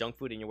bunch of junk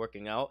food and you're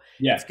working out,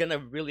 it's gonna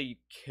really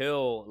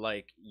kill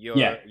like your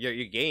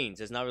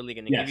gains. It's not really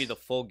gonna give you the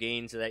full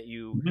gains that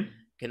you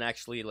can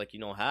actually like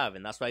have,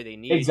 and that's why they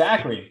need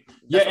exactly.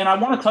 And I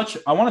want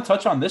to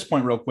touch on this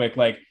point real quick.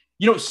 Like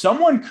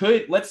someone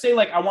could, let's say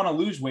like I want to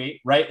lose weight,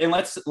 right? And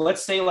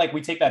let's say like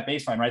we take that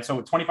baseline, right? So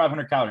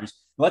 2,500 calories.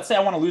 Let's say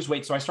I want to lose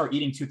weight, so I start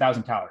eating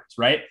 2,000 calories,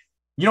 right?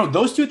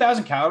 Those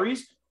 2,000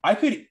 calories, I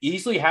could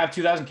easily have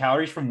 2,000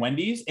 calories from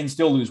Wendy's and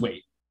still lose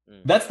weight.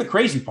 That's the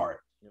crazy part.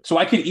 So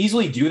I could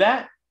easily do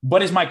that.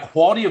 But is my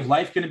quality of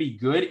life going to be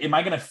good? Am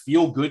I going to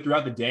feel good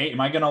throughout the day?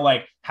 Am I going to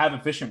like have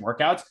efficient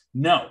workouts?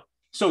 No.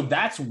 So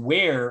that's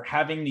where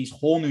having these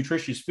whole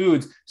nutritious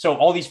foods. So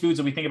all these foods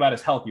that we think about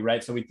as healthy,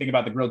 right? So we think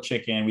about the grilled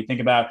chicken, we think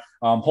about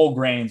whole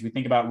grains, we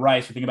think about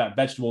rice, we think about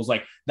vegetables.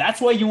 Like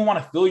that's why you want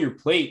to fill your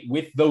plate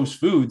with those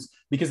foods,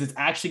 because it's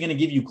actually going to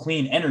give you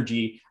clean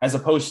energy as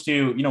opposed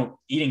to,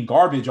 eating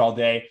garbage all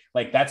day.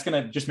 Like that's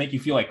going to just make you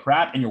feel like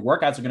crap, and your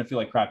workouts are going to feel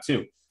like crap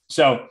too.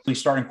 So we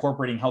start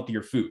incorporating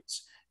healthier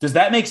foods. Does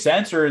that make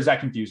sense, or is that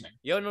confusing?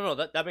 Yo, no,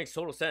 that makes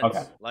total sense.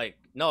 Okay. Like,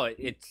 no,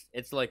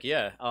 it's like,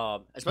 yeah,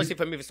 especially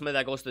for me, for somebody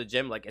that goes to the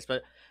gym, like,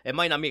 it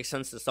might not make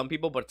sense to some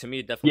people, but to me,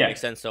 it definitely makes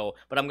sense. So,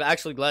 but I'm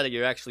actually glad that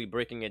you're actually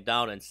breaking it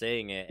down and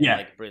saying it,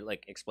 and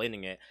like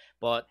explaining it.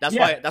 But that's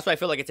why I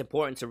feel like it's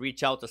important to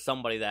reach out to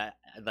somebody that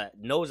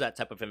knows that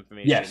type of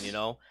information.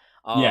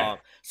 Yes.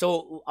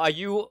 So are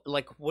you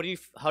like,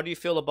 how do you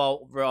feel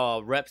about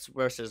reps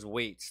versus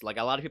weights? Like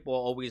a lot of people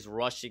are always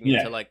rushing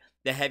into like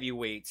the heavy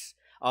weights.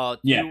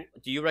 Do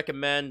you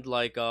recommend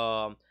like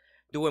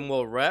doing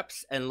more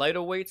reps and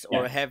lighter weights,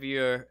 or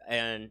heavier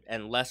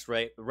and less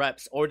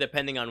reps, or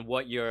depending on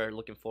what you're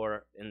looking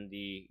for in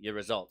your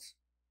results?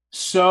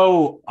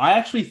 So I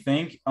actually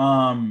think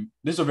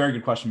this is a very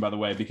good question, by the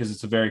way, because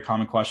it's a very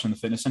common question in the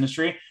fitness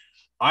industry.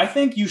 I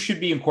think you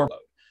should be incorporating.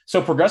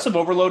 So progressive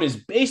overload is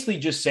basically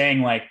just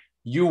saying like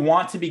you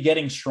want to be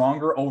getting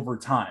stronger over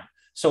time.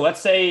 So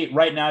let's say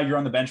right now you're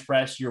on the bench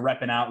press, you're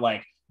repping out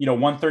like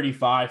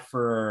 135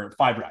 for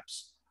 5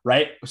 reps,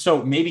 right?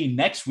 So maybe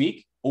next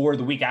week or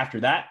the week after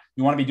that,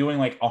 you want to be doing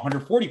like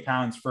 140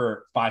 pounds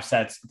for 5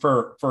 sets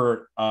for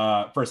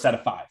a set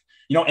of 5,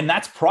 and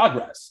that's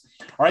progress.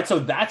 All right. So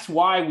that's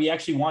why we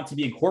actually want to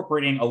be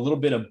incorporating a little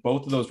bit of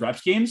both of those rep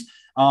schemes,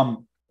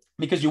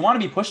 because you want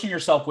to be pushing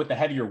yourself with the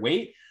heavier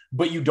weight,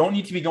 but you don't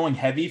need to be going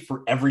heavy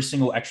for every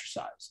single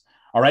exercise.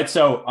 All right.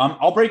 So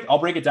I'll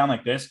break it down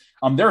like this.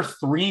 There are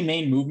 3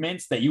 main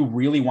movements that you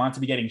really want to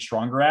be getting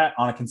stronger at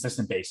on a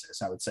consistent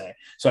basis, I would say.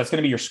 So that's going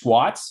to be your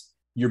squats,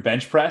 your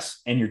bench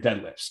press, and your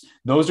deadlifts.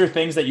 Those are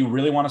things that you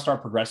really want to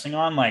start progressing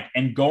on,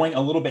 and going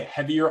a little bit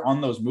heavier on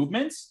those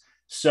movements.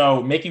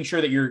 So making sure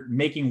that you're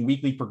making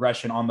weekly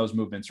progression on those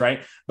movements,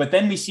 right? But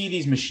then we see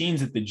these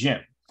machines at the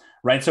gym,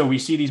 right? So we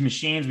see these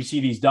machines, we see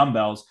these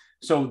dumbbells.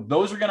 So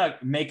those are going to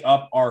make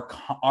up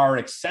our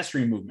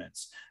accessory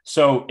movements.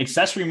 So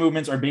accessory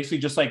movements are basically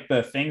just like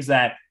the things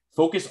that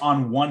focus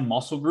on one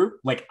muscle group,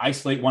 like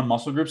isolate one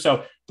muscle group.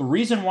 So the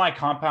reason why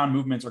compound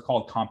movements are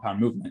called compound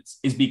movements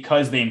is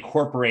because they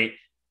incorporate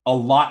a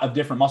lot of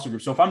different muscle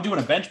groups. So if I'm doing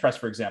a bench press,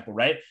 for example,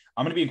 right,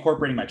 I'm going to be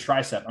incorporating my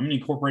tricep, I'm going to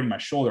be incorporating my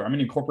shoulder, I'm going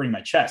to be incorporating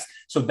my chest.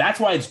 So that's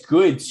why it's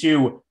good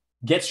to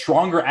get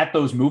stronger at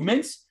those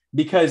movements,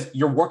 because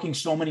you're working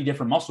so many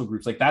different muscle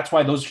groups. Like that's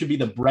why those should be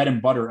the bread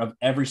and butter of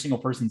every single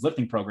person's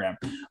lifting program.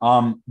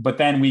 But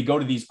then we go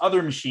to these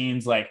other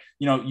machines, like,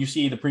 you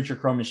see the Preacher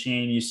Crow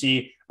machine, you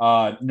see,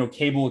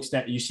 cable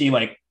extent, you see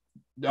like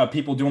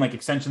people doing like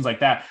extensions like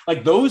that.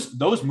 Like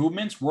those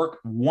movements work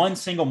one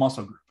single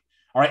muscle group.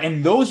 All right.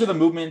 And those are the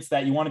movements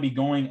that you want to be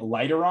going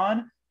lighter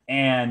on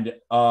and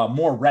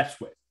more reps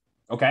with.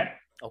 Okay.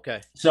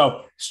 Okay.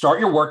 So start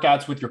your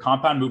workouts with your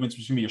compound movements,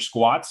 which can be your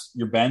squats,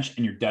 your bench,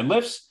 and your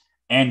deadlifts,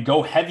 and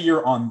go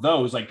heavier on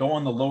those. Like go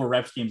on the lower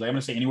rep schemes. Like I'm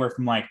going to say anywhere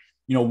from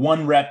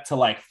 1 rep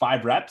to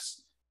 5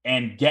 reps,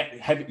 and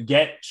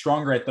get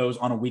stronger at those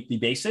on a weekly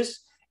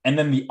basis. And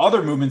then the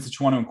other movements that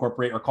you want to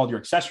incorporate are called your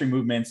accessory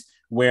movements,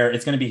 where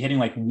it's going to be hitting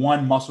like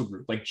one muscle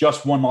group, like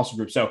just one muscle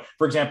group. So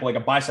for example, like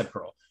a bicep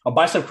curl. A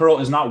bicep curl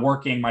is not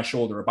working my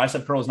shoulder. A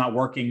bicep curl is not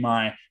working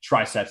my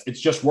triceps. It's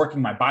just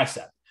working my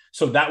bicep.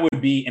 So that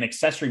would be an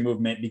accessory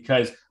movement,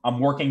 because I'm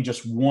working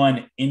just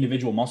one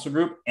individual muscle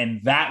group.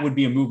 And that would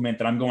be a movement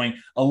that I'm going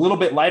a little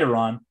bit lighter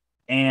on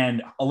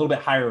and a little bit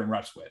higher in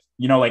reps with,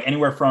 like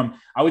anywhere from,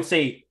 I would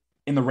say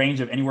in the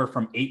range of anywhere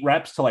from 8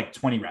 reps to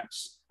 20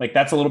 reps. Like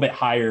that's a little bit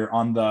higher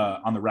on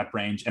the rep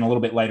range and a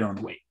little bit lighter on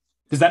the weight.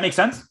 Does that make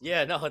sense?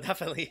 Yeah, no,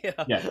 definitely.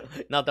 Yeah.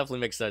 No, definitely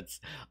makes sense.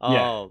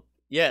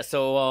 Yeah.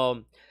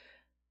 So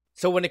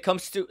when it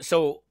comes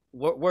to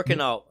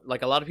working out,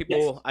 like a lot of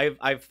people,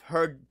 I've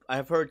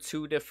heard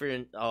 2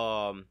 different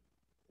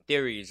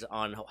theories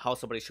on how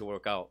somebody should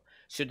work out.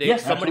 Should they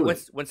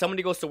when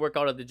somebody goes to work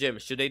out at the gym,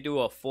 should they do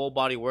a full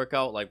body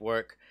workout, like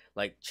work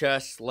like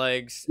chest,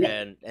 legs,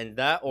 and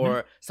that,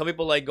 or some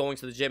people like going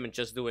to the gym and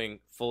just doing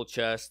full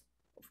chest,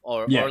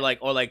 or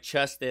like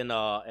chest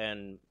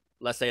and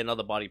let's say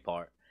another body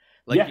part.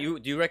 Like do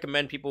you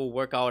recommend people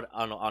work out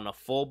on a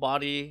full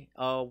body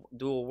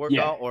do a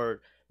workout,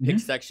 or pick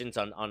sections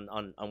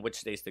on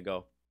which days to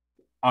go?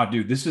 Oh,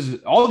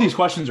 dude, all of these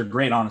questions are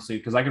great, honestly,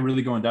 because I could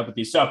really go in depth with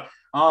these. So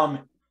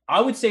I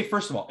would say,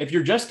 first of all, if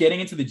you're just getting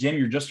into the gym,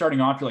 you're just starting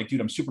off, you're like,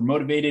 dude, I'm super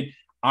motivated.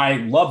 I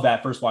love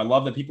that. First of all, I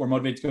love that people are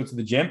motivated to go to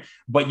the gym,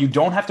 but you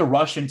don't have to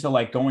rush into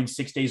going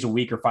 6 days a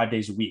week or 5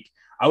 days a week.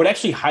 I would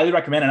actually highly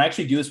recommend, and I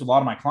actually do this with a lot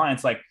of my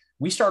clients,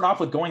 we start off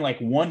with going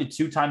 1 to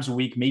 2 times a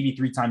week, maybe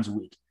 3 times a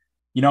week.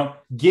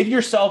 Give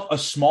yourself a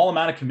small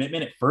amount of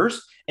commitment at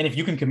first. And if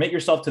you can commit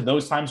yourself to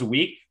those times a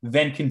week,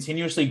 then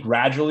continuously,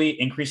 gradually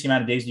increase the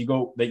amount of days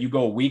that you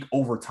go a week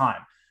over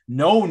time.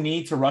 No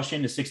need to rush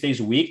into 6 days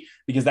a week,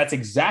 because that's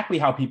exactly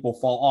how people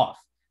fall off.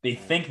 they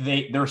think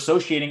they're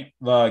associating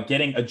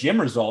getting a gym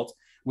result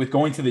with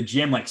going to the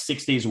gym like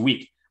 6 days a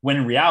week. When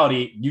in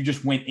reality, you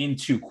just went in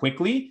too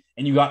quickly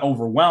and you got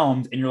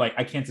overwhelmed and you're like,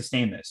 I can't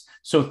sustain this.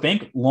 So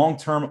think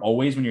long-term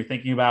always when you're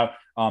thinking about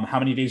how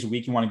many days a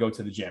week you want to go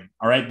to the gym.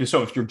 All right.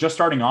 So if you're just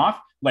starting off,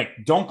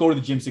 like don't go to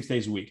the gym 6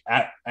 days a week.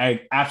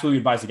 I absolutely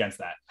advise against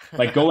that.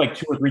 Like go like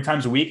 2 or 3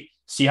 times a week.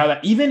 See how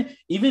that even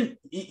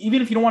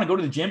if you don't want to go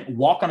to the gym,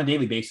 walk on a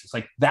daily basis.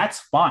 Like that's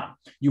fine.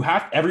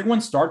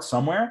 Everyone starts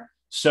somewhere.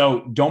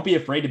 So don't be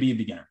afraid to be a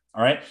beginner.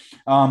 All right.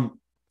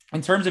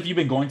 In terms of you've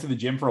been going to the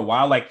gym for a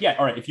while, like, yeah,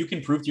 all right, if you can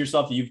prove to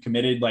yourself that you've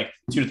committed like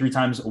 2 to 3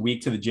 times a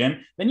week to the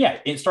gym, then yeah,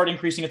 start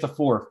increasing it to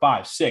 4,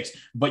 5, 6,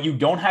 but you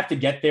don't have to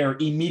get there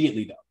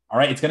immediately though. All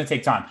right. It's going to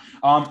take time.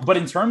 But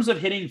in terms of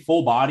hitting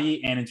full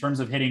body and in terms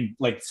of hitting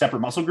like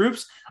separate muscle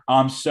groups,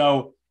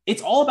 so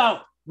it's all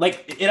about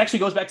like, it actually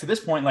goes back to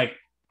this point, like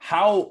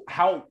how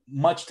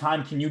much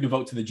time can you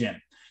devote to the gym?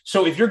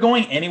 So if you're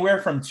going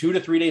anywhere from 2 to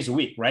 3 days a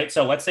week, right?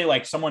 So let's say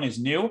like someone is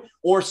new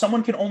or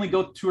someone can only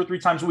go 2 or 3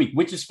 times a week,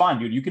 which is fine,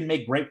 dude. You can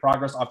make great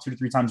progress off 2 to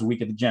 3 times a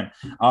week at the gym.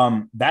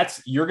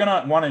 You're going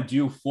to want to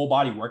do full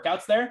body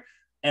workouts there.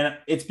 And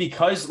it's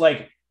because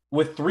like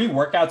with 3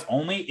 workouts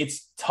only,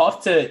 it's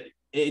tough to,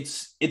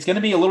 it's going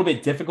to be a little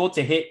bit difficult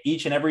to hit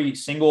each and every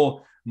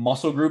single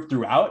muscle group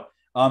throughout.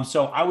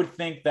 So I would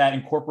think that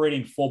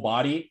incorporating full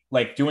body,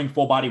 like doing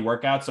full body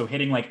workouts, so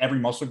hitting like every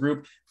muscle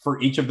group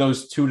for each of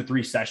those 2 to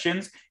 3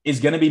 sessions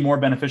is going to be more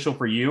beneficial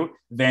for you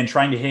than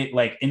trying to hit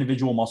like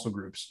individual muscle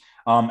groups.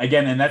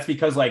 Again, and that's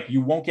because like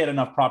you won't get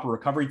enough proper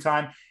recovery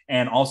time.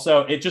 And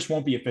also it just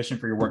won't be efficient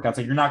for your workouts.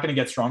 Like you're not going to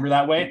get stronger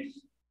that way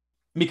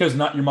because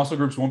your muscle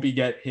groups won't be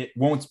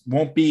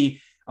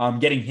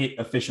getting hit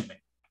efficiently.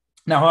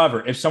 Now,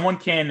 however, if someone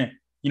can,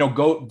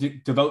 go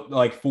devote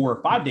like 4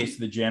 or 5 days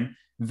to the gym,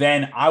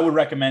 then I would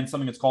recommend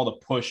something that's called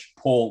a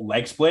push-pull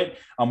leg split,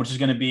 which is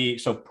going to be,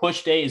 so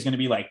push day is going to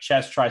be like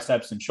chest,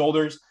 triceps, and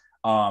shoulders.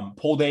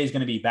 Pull day is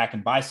going to be back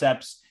and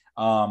biceps.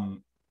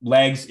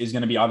 Legs is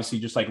going to be obviously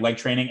just like leg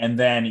training. And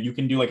then you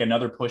can do like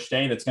another push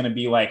day that's going to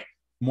be like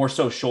more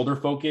so shoulder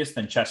focused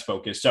than chest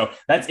focused. So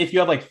that's if you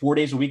have like 4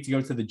 days a week to go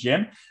to the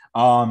gym.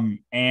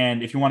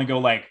 And if you want to go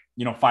like,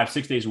 5,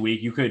 6 days a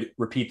week, you could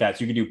repeat that.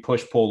 So you can do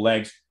push, pull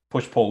legs.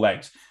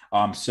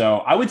 So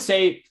I would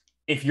say,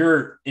 if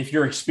you're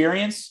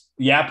experienced,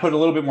 put a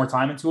little bit more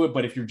time into it.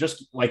 But if you're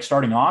just like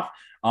starting off,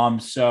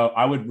 so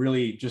I would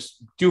really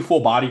just do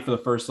full body for the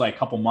first like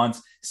couple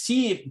months,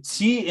 see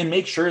and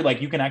make sure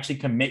like you can actually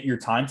commit your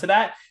time to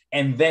that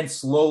and then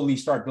slowly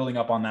start building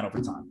up on that over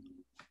time.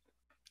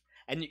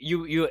 And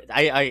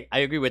I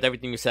agree with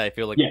everything you said. I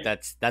feel like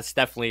that's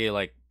definitely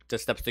like the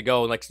steps to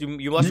go. Like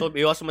you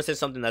also must say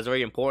something that's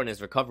very important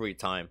is recovery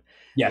time.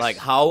 Yes. Like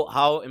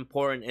how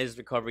important is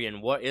recovery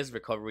and what is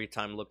recovery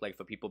time look like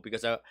for people?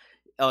 Because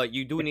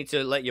you do need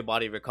to let your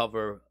body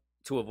recover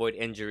to avoid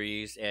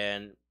injuries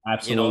and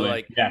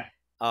absolutely.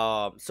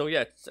 So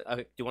do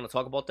you want to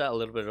talk about that a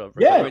little bit of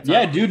recovery time?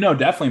 Yeah, dude, no,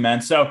 definitely,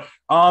 man. So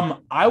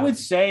I would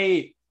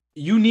say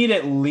you need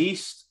at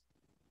least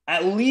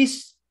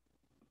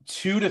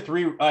 2 to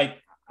 3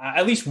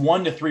 at least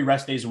 1 to 3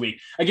 rest days a week.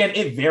 Again,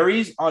 it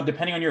varies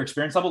depending on your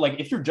experience level. Like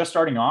if you're just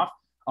starting off,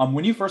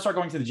 when you first start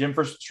going to the gym,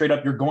 first straight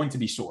up, you're going to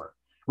be sore,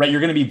 right?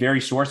 You're going to be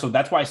very sore. So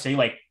that's why I say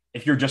like,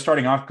 if you're just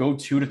starting off, go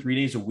 2 to 3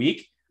 days a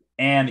week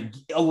and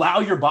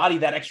allow your body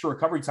that extra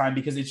recovery time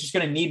because it's just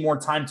going to need more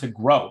time to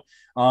grow.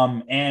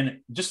 And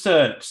just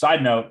a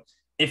side note,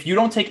 if you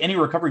don't take any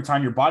recovery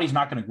time, your body's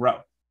not going to grow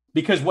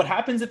because what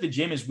happens at the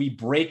gym is we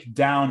break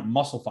down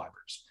muscle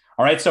fibers.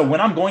 All right. So when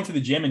I'm going to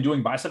the gym and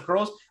doing bicep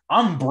curls,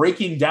 I'm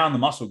breaking down the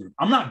muscle group.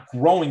 I'm not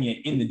growing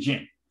it in the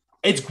gym.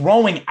 It's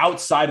growing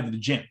outside of the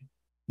gym,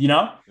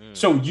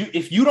 So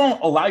if you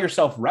don't allow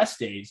yourself rest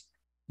days,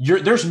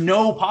 there's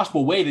no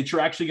possible way that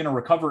you're actually going to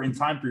recover in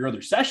time for your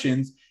other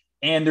sessions.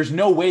 And there's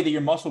no way that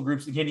your muscle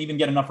groups can even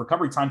get enough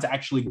recovery time to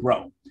actually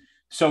grow.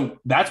 So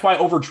that's why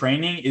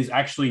overtraining is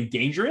actually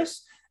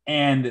dangerous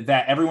and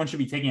that everyone should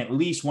be taking at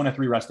least 1 to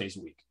 3 rest days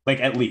a week, like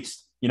at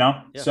least,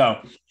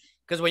 So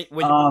because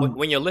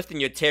when you're lifting,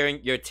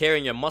 you're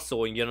tearing your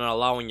muscle, and you're not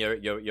allowing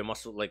your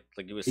muscle, like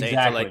you were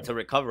saying, to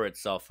recover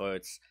itself, or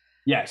it's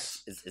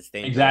dangerous.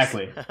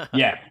 Exactly.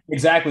 Yeah,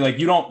 exactly. Like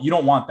you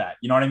don't want that.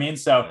 You know what I mean?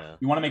 So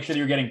you want to make sure that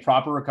you're getting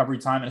proper recovery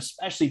time, and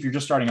especially if you're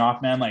just starting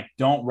off, man, like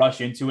don't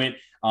rush into it.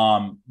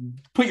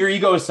 Put your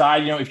ego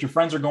aside. If your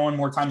friends are going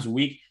more times a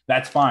week,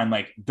 that's fine.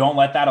 Like don't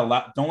let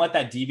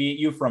that deviate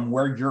you from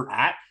where you're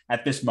at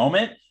this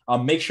moment.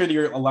 Make sure that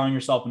you're allowing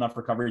yourself enough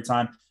recovery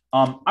time.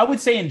 I would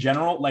say in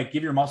general, like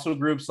give your muscle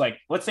groups, like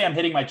let's say I'm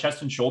hitting my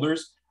chest and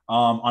shoulders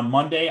on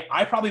Monday.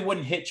 I probably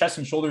wouldn't hit chest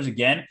and shoulders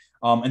again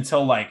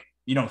until like,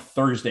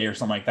 Thursday or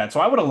something like that. So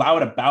I would allow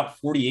it about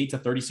 48 to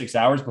 36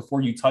 hours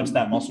before you touch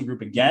that muscle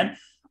group again.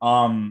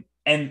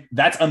 And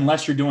that's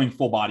unless you're doing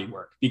full body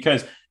work,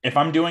 because if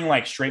I'm doing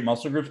like straight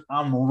muscle groups,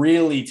 I'm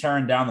really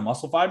tearing down the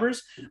muscle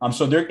fibers.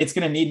 So it's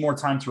going to need more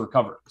time to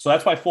recover. So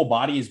that's why full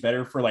body is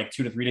better for like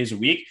 2 to 3 days a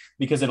week,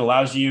 because it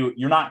allows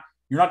you're not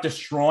you're not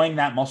destroying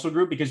that muscle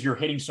group because you're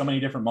hitting so many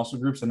different muscle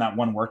groups in that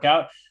one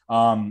workout,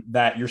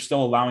 that you're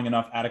still allowing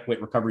enough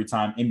adequate recovery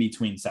time in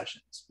between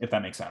sessions, if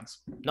that makes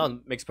sense. No,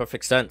 it makes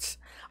perfect sense.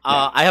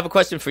 I have a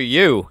question for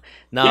you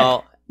now.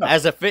 No.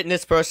 As a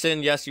fitness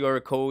person, yes, you are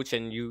a coach,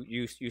 and you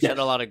Yes. set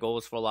a lot of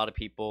goals for a lot of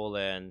people,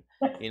 and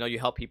you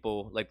help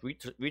people like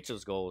reach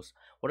those goals.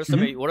 What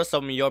are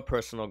some of your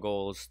personal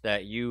goals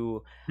that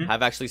you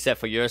have actually set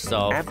for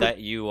yourself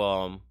that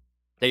you're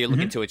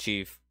looking to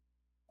achieve?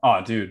 Oh,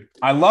 dude,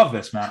 I love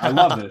this, man. I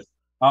love this.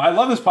 I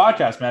love this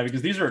podcast, man,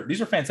 because these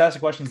are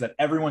fantastic questions that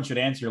everyone should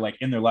answer, like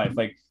in their life.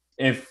 Like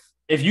if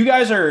you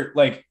guys are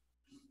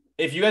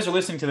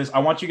listening to this, I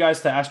want you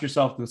guys to ask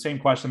yourself the same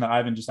question that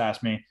Ivan just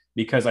asked me,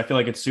 because I feel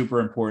like it's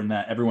super important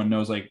that everyone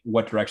knows like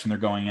what direction they're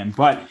going in.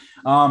 But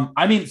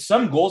I mean,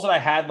 some goals that I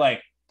had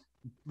like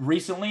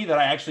recently that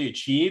I actually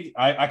achieved,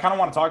 I kind of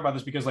want to talk about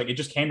this because like it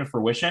just came to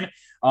fruition.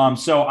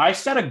 So I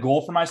set a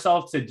goal for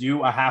myself to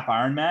do a half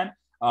Ironman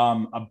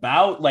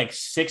about like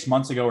 6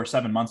 months ago or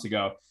 7 months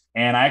ago.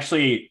 And I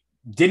actually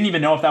didn't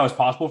even know if that was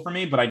possible for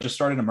me, but I just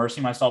started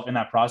immersing myself in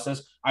that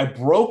process. I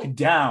broke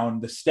down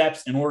the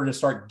steps in order to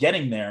start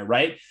getting there,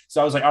 right?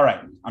 So I was like, all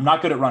right, I'm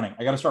not good at running.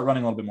 I got to start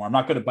running a little bit more. I'm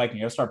not good at biking. I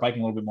got to start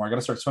biking a little bit more. I got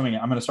to start swimming.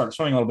 I'm going to start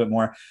swimming a little bit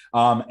more.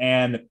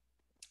 And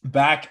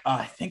back,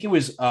 I think it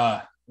was,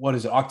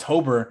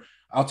 October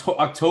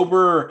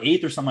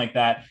 8th or something like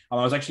that. I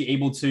was actually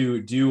able to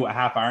do a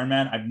half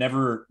Ironman. I've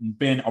never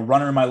been a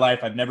runner in my life.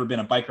 I've never been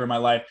a biker in my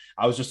life.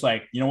 I was just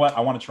like, you know what? I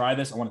want to try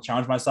this. I want to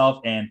challenge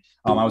myself. And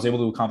I was able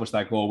to accomplish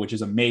that goal, which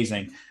is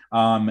amazing.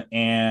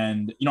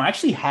 And, I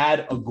actually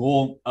had a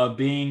goal of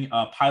being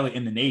a pilot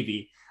in the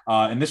Navy.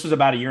 And this was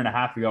about a year and a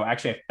half ago.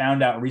 Actually, I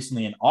found out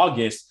recently in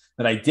August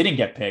that I didn't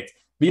get picked.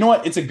 But you know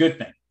what? It's a good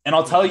thing. And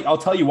I'll tell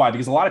you why,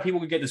 because a lot of people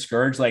could get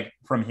discouraged, like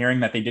from hearing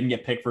that they didn't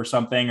get picked for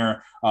something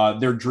or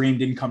their dream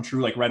didn't come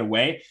true, like right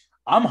away.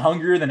 I'm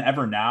hungrier than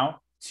ever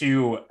now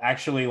to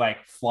actually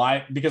like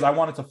fly, because I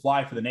wanted to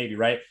fly for the Navy,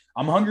 right?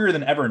 I'm hungrier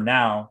than ever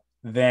now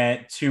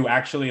than to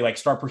actually like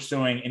start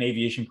pursuing an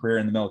aviation career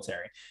in the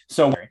military.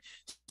 So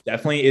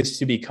definitely is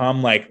to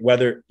become like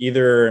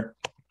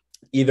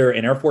either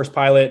an Air Force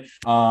pilot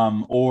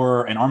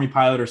or an Army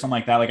pilot or something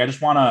like that. Like I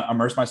just want to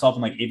immerse myself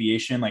in like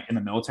aviation, like in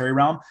the military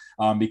realm,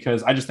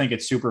 because I just think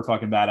it's super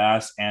fucking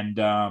badass. And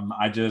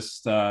I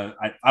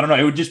don't know,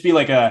 it would just be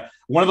like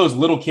one of those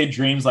little kid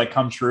dreams like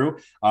come true.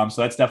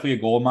 So that's definitely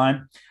a goal of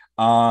mine.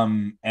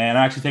 And I'm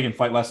actually taking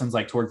flight lessons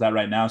like towards that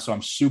right now. So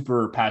I'm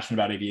super passionate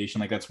about aviation.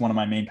 Like that's one of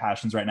my main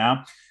passions right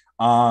now.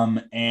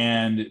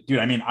 And dude,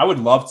 I mean, I would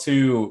love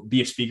to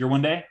be a speaker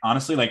one day,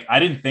 honestly. Like I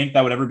didn't think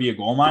that would ever be a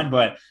goal of mine,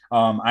 but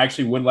I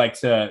actually would like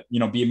to,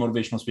 be a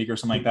motivational speaker or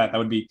something like that. That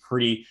would be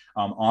pretty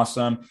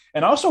awesome.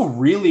 And I also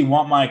really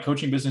want my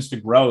coaching business to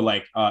grow,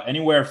 like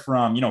anywhere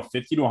from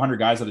 50 to 100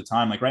 guys at a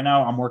time. Like right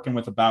now I'm working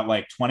with about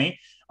like 20,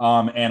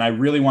 and I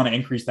really want to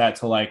increase that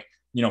to like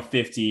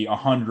 50,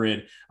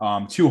 100,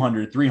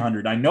 200,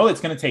 300. I know it's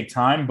going to take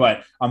time,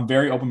 but I'm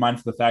very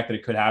open-minded to the fact that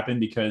it could happen,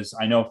 because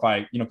I know if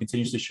I,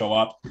 continuously show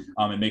up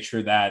and make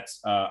sure that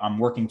I'm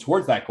working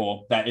towards that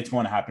goal, that it's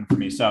going to happen for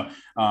me. So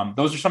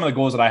those are some of the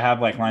goals that I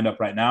have like lined up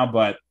right now.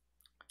 But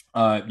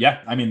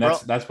yeah, I mean,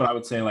 that's what I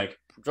would say. Like,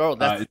 bro,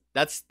 that's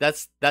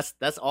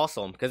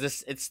awesome,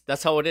 because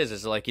that's how it is.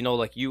 It's like,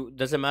 like you,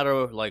 doesn't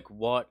matter like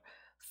what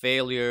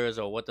failures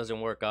or what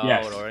doesn't work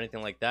out or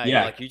anything like that.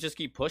 Yeah. Like you just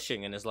keep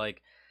pushing, and it's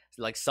like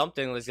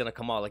something is gonna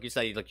come out. Like you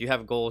said, like you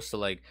have goals to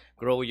like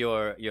grow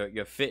your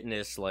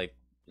fitness, like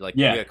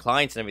your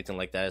clients and everything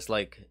like that. It's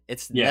like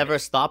it's never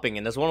stopping,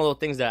 and that's one of those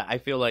things that I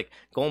feel like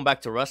going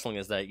back to wrestling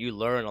is that you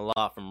learn a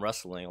lot from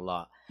wrestling a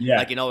lot. Yeah,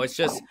 like it's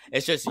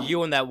just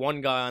you and that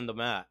one guy on the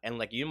mat, and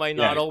like you might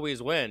not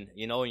always win.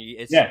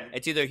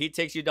 It's either he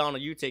takes you down or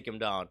you take him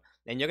down,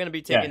 and you're gonna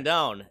be taken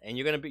down, and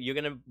you're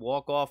gonna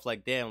walk off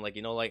like damn, like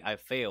like I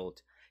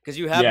failed, because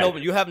you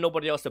have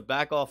nobody else to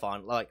back off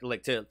on, like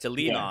to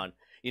lean on.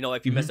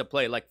 If you miss a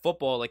play, like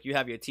football, like you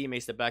have your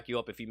teammates to back you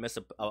up if you miss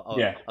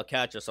a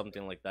catch or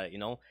something like that,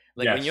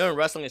 when you're in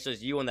wrestling, it's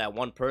just you and that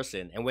one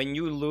person. And when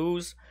you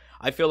lose,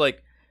 I feel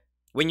like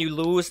when you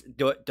lose,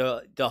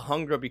 the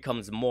hunger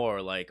becomes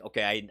more like,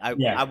 okay,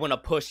 I want to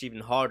push even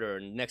harder,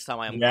 and next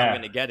time I'm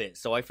going to get it.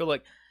 So I feel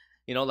like,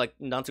 like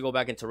not to go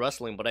back into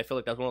wrestling, but I feel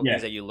like that's one of the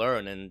things that you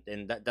learn.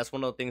 And that's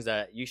one of the things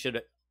that you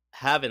should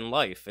have in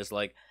life is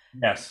like,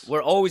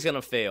 we're always going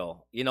to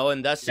fail,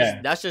 and that's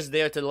just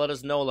there to let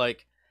us know,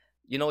 like,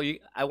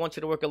 I want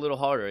you to work a little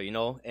harder,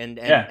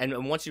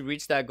 and once you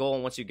reach that goal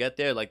and once you get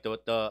there, like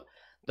the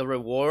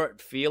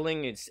reward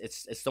feeling,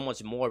 it's so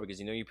much more,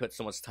 because you put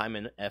so much time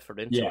and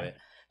effort into it.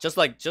 Just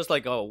like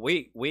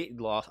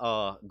weight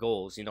loss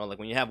goals, like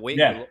when you have weight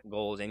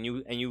goals and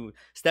you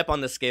step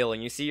on the scale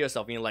and you see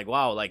yourself and you're like,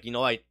 wow, like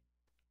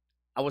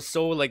I was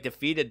so like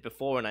defeated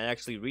before and I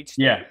actually reached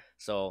it.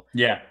 So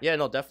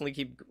no, definitely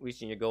keep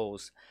reaching your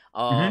goals.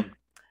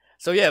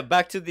 So yeah,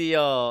 back to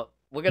the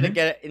we're gonna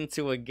get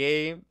into a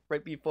game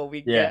right before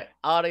we get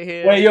out of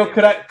here. Wait, yo,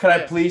 could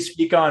I please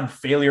speak on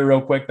failure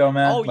real quick though,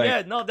 man? Oh,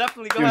 like, no,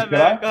 definitely. Go ahead,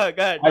 man. Go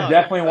ahead. I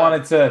definitely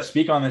wanted to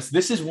speak on this.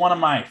 This is one of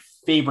my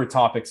favorite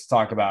topics to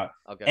talk about.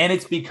 Okay. And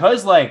it's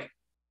because like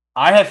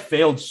I have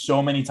failed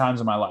so many times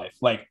in my life.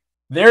 Like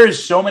there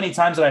is so many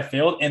times that I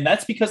failed, and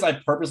that's because I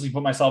purposely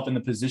put myself in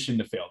the position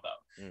to fail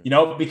though. You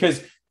know,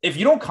 because if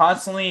you don't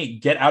constantly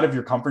get out of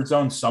your comfort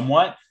zone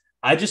somewhat,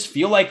 I just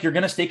feel like you're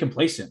going to stay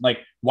complacent. Like,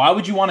 why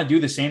would you want to do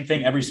the same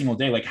thing every single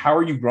day? Like, how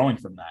are you growing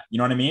from that? You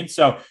know what I mean?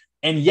 So,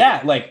 and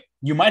yeah, like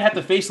you might have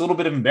to face a little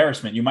bit of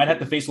embarrassment. You might have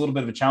to face a little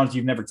bit of a challenge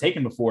you've never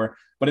taken before,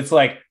 but it's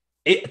like,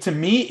 to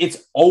me,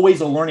 it's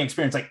always a learning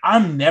experience. Like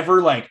I'm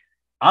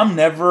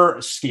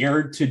never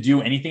scared to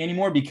do anything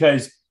anymore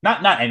because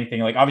not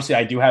anything. Like obviously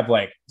I do have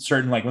like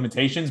certain like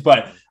limitations,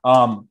 but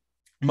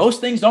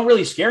most things don't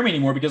really scare me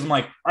anymore because I'm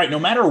like, all right, no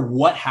matter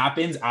what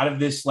happens out of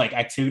this like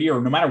activity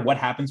or no matter what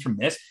happens from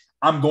this,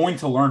 I'm going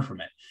to learn from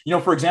it. You know,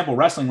 for example,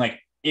 wrestling, like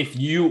if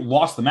you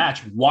lost the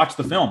match, watch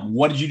the film.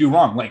 What did you do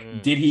wrong?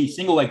 Like, did he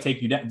single leg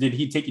take you down? Did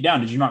he take you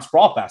down? Did you not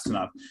sprawl fast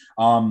enough?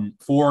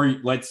 For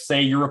let's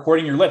say you're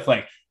recording your lift,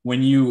 like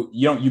when you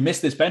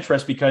miss this bench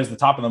press because the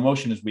top of the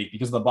motion is weak,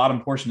 because the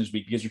bottom portion is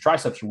weak, because your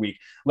triceps are weak.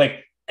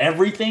 Like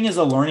everything is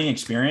a learning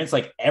experience.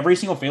 Like every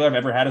single failure I've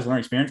ever had is a learning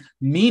experience.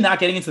 Me not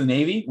getting into the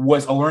Navy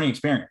was a learning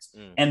experience.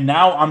 And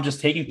now I'm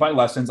just taking flight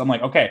lessons. I'm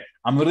like, okay,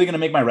 I'm literally going to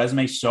make my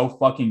resume so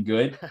fucking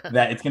good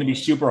that it's going to be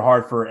super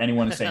hard for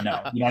anyone to say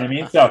no. You know what I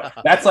mean? So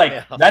that's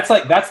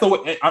the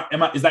way.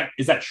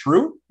 Is that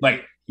true?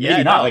 Like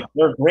maybe not. Like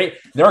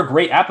there are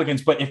great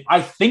applicants, but if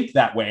I think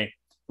that way,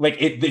 like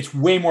it's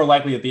way more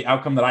likely that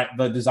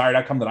the desired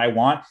outcome that I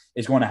want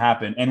is going to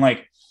happen. And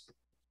like,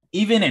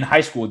 even in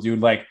high school,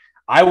 dude, like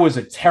I was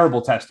a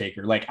terrible test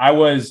taker. Like I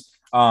was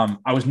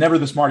never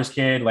the smartest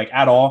kid, like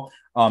at all.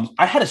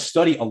 I had to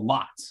study a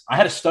lot. I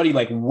had to study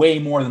like way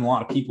more than a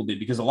lot of people did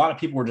because a lot of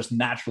people were just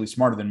naturally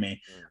smarter than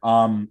me.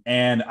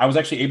 And I was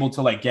actually able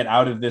to like get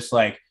out of this,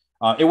 like,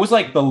 it was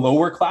like the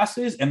lower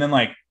classes and then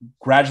like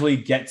gradually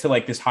get to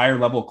like this higher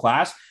level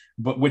class,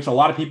 but which a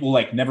lot of people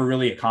like never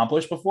really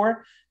accomplished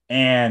before.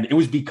 And it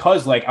was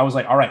because like, I was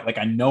like, all right, like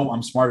I know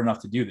I'm smart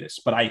enough to do this,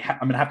 but I'm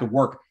going to have to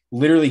work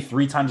literally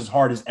 3 times as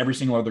hard as every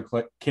single other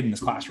kid in this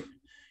classroom,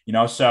 you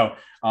know? So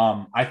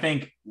I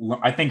think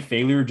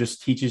failure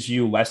just teaches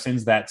you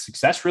lessons that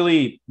success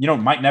really, you know,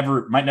 might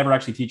never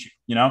actually teach you,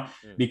 you know,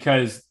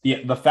 because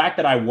the fact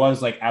that I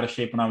was like out of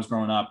shape when I was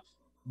growing up,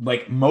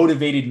 like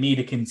motivated me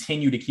to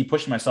continue to keep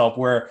pushing myself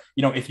where,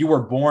 you know, if you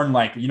were born,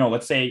 like, you know,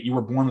 let's say you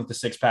were born with the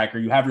 6-pack or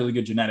you have really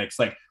good genetics,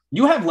 like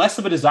you have less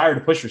of a desire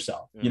to push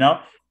yourself, you know?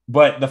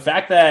 But the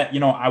fact that, you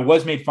know, I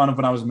was made fun of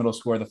when I was in middle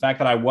school, the fact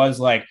that I was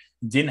like,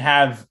 didn't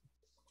have,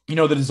 you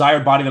know, the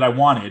desired body that I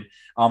wanted.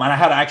 And I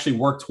had to actually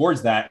work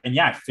towards that. And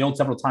yeah, I failed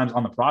several times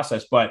on the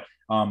process, but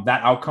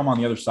that outcome on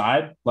the other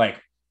side,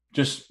 like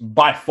just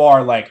by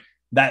far, like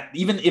that,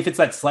 even if it's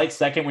that slight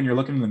second when you're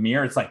looking in the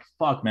mirror, it's like,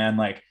 fuck, man,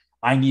 like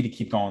I need to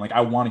keep going. Like I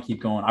want to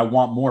keep going. I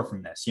want more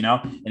from this, you know?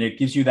 And it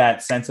gives you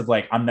that sense of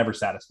like, I'm never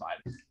satisfied.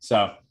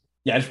 So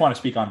yeah, I just want to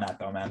speak on that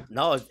though, man.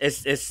 No,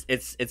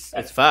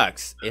 it's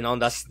facts. You know,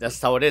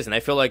 that's how it is. And I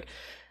feel like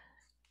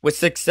with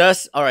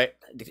success, all right.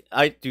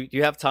 Do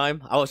you have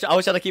time? I was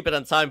trying to keep it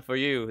on time for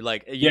you.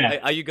 Like,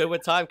 are you good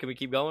with time? Can we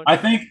keep going? I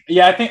think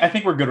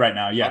we're good right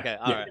now. Yeah. Okay.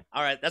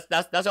 All right.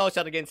 That's all I was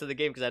trying to get into the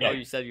game because I know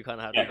you said you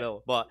kind of had to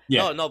go. But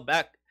no.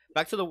 Back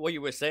to what you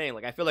were saying.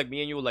 Like, I feel like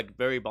me and you were like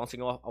very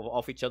bouncing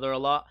off each other a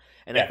lot,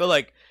 and I feel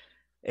like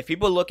if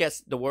people look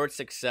at the word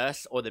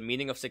success or the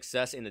meaning of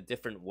success in a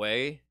different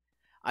way,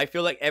 I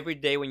feel like every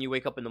day when you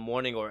wake up in the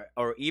morning,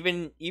 or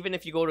even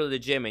if you go to the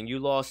gym and you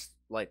lost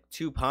like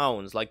 2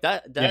 pounds, like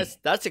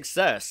that's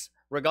success.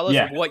 Regardless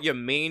of what your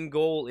main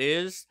goal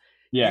is,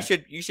 you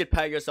should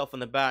pat yourself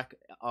on the back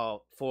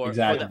for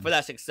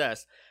that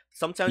success.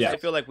 Sometimes I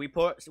feel like we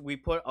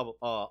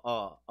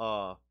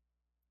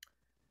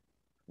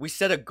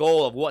set a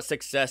goal of what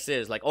success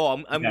is. Like,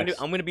 oh, I'm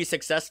gonna be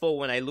successful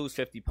when I lose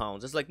 50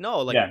 pounds. It's like, no,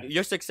 like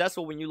you're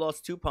successful when you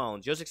lost 2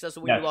 pounds. You're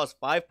successful when you lost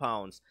 5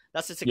 pounds.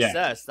 That's a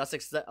success. That's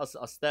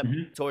a step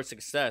towards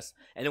success.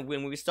 And then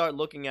when we start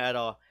looking at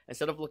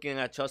instead of looking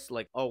at just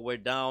like, oh, we're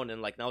down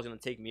and like now it's gonna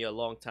take me a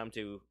long time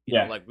to you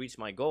know, like reach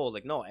my goal.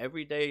 Like, no,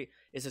 every day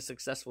is a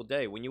successful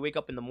day. When you wake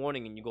up in the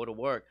morning and you go to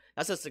work,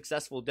 that's a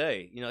successful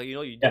day. You know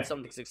you did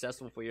something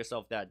successful for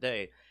yourself that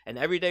day. And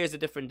every day is a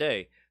different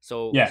day.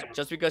 So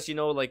just because, you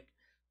know, like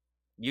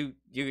you're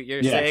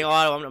saying, oh,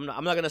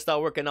 I'm not gonna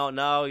start working out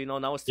now. You know,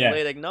 now it's too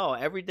late. Like, no,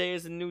 every day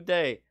is a new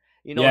day.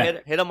 You know,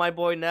 hit on my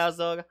boy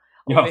Nazog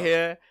over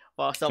here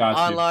for some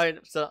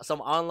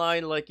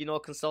online like, you know,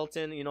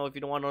 consultant. You know, if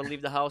you don't want to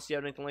leave the house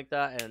yet or anything like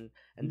that, and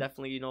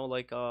definitely, you know,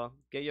 like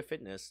get your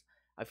fitness.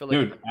 I feel like,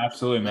 dude,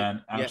 absolutely,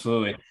 man,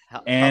 absolutely.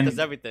 Health is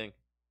everything.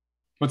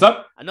 What's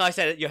up? I know I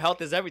said it, your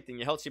health is everything.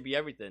 Your health should be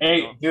everything. Hey,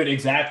 you know? Dude,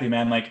 exactly,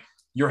 man. Like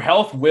your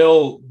health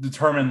will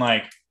determine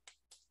like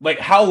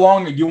how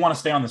long you want to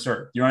stay on this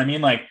earth. You know what I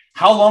mean? Like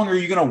how long are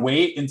you going to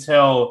wait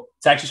to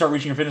actually start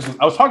reaching your fitness goals?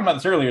 I was talking about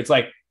this earlier. It's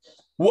like,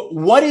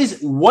 what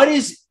is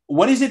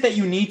it that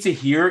you need to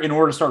hear in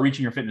order to start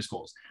reaching your fitness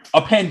goals?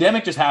 A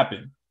pandemic just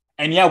happened.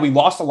 And yeah, we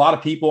lost a lot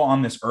of people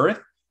on this earth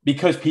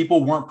because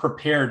people weren't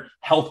prepared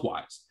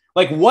health-wise.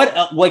 Like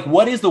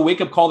what is the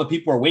wake up call that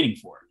people are waiting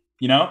for?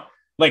 You know,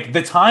 like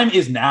the time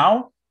is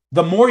now.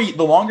 The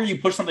longer you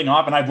push something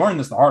off, and I've learned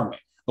this the hard way.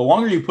 The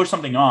longer you push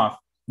something off,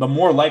 the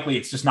more likely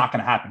it's just not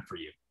going to happen for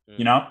you.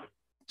 You know,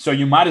 so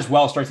you might as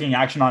well start taking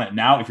action on it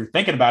now. If you're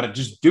thinking about it,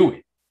 just do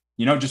it.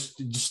 You know,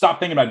 just stop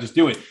thinking about it, just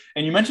do it.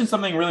 And you mentioned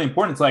something really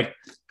important. It's like,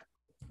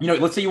 you know,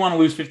 let's say you want to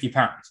lose 50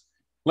 pounds.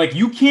 Like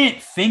you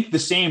can't think the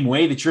same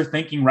way that you're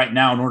thinking right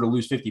now in order to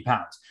lose 50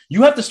 pounds.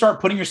 You have to start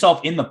putting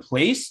yourself in the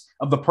place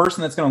of the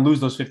person that's going to lose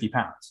those 50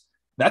 pounds.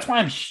 That's why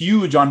I'm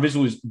huge on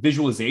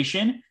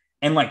visualization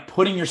and like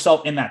putting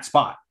yourself in that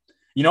spot.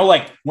 You know,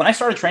 like when I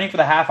started training for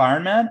the half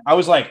Ironman, I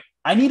was like,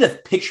 I need to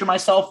picture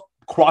myself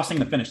crossing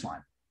the finish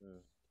line.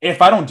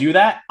 If I don't do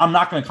that, I'm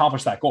not going to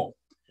accomplish that goal.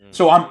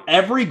 So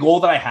every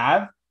goal that I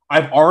have,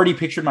 I've already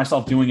pictured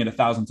myself doing it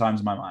 1,000 times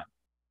in my mind.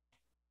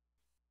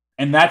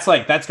 And that's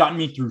gotten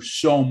me through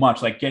so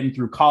much, like getting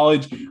through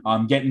college,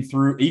 getting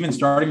through even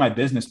starting my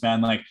business,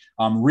 man. Like,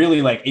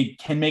 really, like it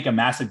can make a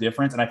massive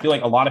difference. And I feel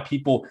like a lot of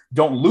people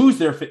don't lose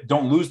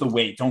the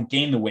weight, don't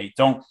gain the weight,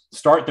 don't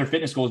start their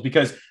fitness goals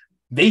because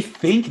they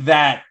think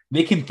that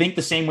they can think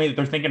the same way that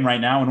they're thinking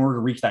right now in order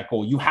to reach that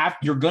goal.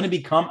 You're going to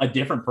become a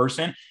different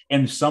person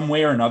in some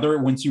way or another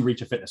once you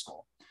reach a fitness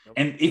goal.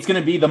 And it's going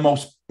to be the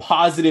most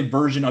positive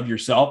version of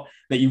yourself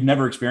that you've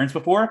never experienced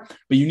before.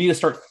 But you need to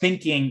start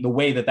thinking the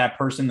way that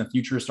person in the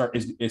future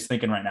is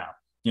thinking right now,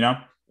 you know?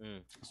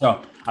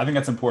 So I think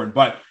that's important.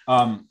 But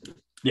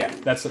yeah,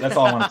 that's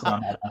all I want to say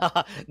on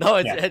that. No,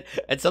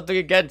 it's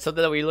something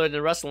that we learned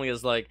in wrestling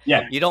is like,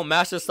 you don't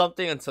master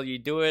something until you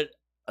do it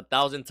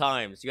 1,000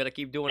 times. You got to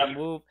keep doing a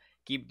move.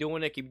 Keep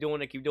doing it.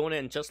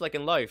 And just like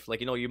in life, like,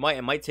 you know,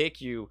 it might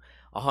take you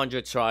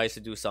 100 tries to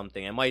do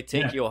something. It might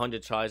take you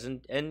 100 tries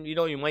and, you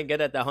know, you might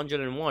get at that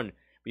 101, but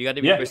you got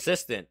to be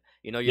persistent.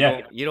 You know, you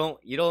don't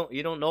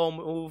know a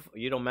move.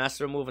 You don't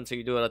master a move until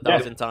you do it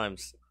 1,000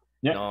 times.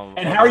 Yeah.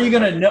 And how are you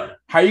going to know?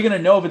 How are you going to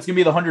know if it's going to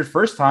be the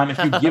 101st time if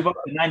you give up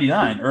at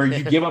 99 or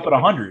you give up at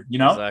 100? You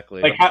know,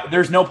 exactly. Like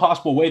there's no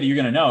possible way that you're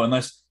going to know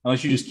unless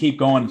you just keep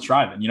going and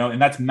striving. You know,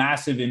 and that's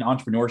massive in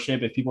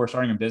entrepreneurship. If people are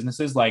starting in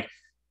businesses, like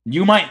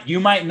you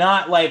might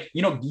not like,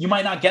 you know, you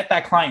might not get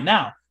that client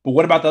now. But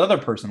what about that other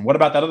person? What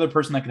about that other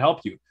person that could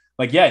help you?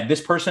 Like, yeah,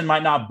 this person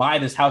might not buy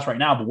this house right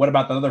now, but what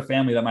about that other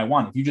family that might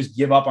want? If you just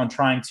give up on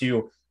trying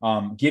to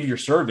give your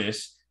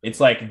service, it's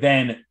like,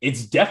 then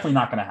it's definitely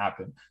not going to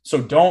happen.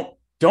 So don't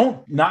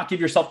not give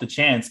yourself the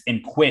chance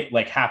and quit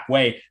like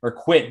halfway or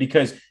quit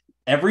because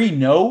every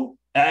no,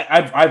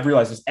 I've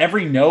realized this,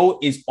 every no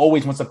is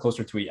always one step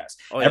closer to a yes.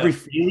 Every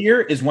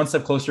failure is one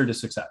step closer to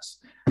success.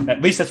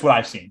 At least that's what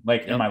I've seen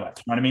like in my life.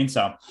 You know what I mean?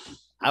 So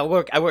I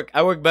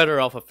work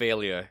better off of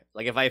failure.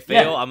 Like if I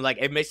fail, I'm like,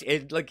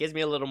 it like gives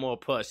me a little more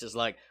push. It's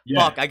like,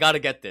 fuck, I gotta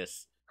get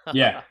this.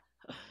 Yeah.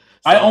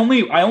 So,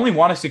 I only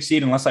want to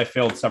succeed unless I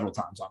failed several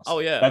times, honestly. Oh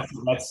yeah.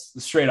 That's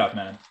straight up,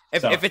 man.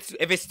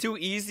 If it's too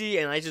easy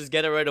and I just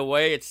get it right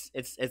away, it's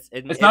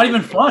not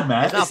even fun,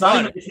 man. It's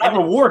not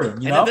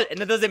rewarding, you know?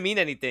 And it doesn't mean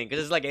anything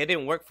because it's like it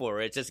didn't work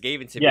for it. It just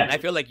gave it to me. And I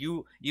feel like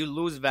you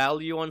lose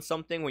value on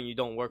something when you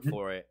don't work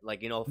for it.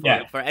 Like, you know,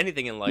 for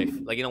anything in life.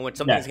 Like, you know, when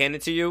something's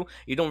handed to you,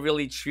 you don't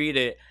really treat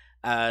it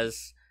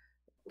as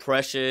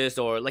precious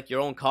or like your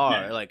own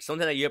car, like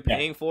something that you're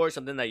paying for,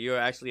 something that you're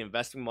actually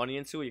investing money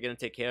into. You're gonna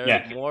take care of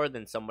it more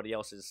than somebody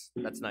else's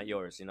that's not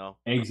yours, you know.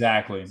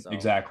 Exactly.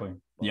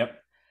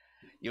 Yep.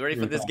 You ready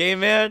for this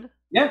game, man?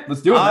 Yeah,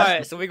 let's do it. All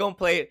right, so we're gonna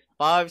play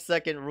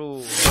 5-second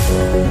rule.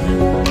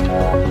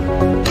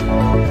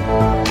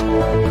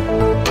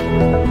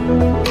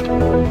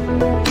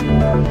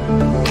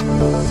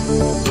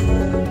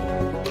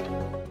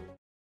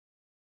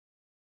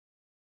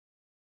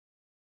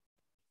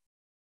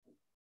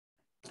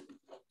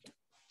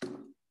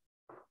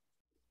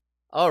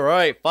 All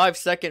right,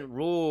 5-second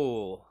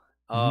rule.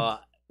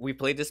 We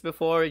played this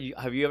before.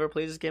 Have you ever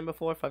played this game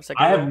before?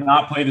 5-second. I have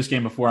not played this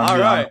game before. All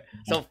right,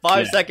 so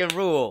 5-second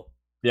rule.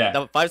 Yeah.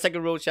 The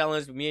 5-second rule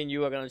challenge. Me and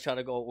you are gonna try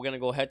to go. We're gonna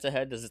go head to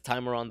head. There's a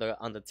timer on the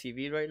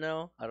TV right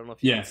now. I don't know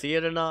if you can see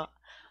it or not.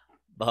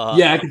 But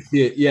yeah, I can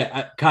see it.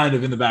 Yeah, kind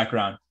of in the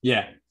background.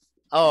 Yeah.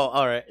 Oh,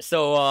 all right.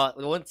 So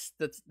once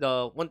the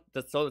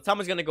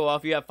timer's gonna go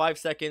off, you have 5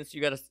 seconds.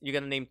 You gotta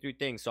name 3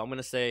 things. So I'm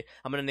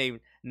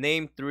gonna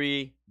name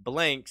 3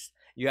 blanks.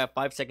 You have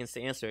 5 seconds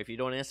to answer. If you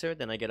don't answer,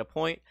 then I get a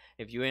point.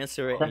 If you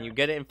answer it and you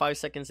get it in 5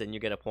 seconds, then you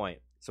get a point.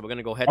 So we're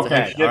gonna go head to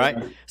head. All right.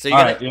 So you're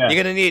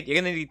gonna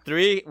need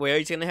 3. We're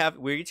each gonna have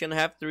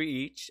 3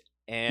 each.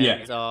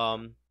 And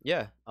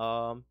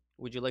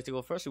would you like to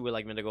go first, or would you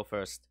like me to go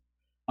first?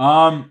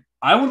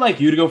 I would like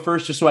you to go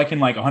first, just so I can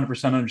like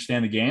 100%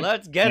 understand the game.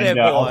 Let's get it,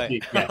 boy.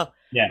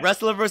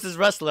 Wrestler versus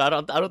wrestler. I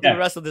don't think we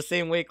wrestled the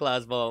same weight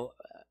class, but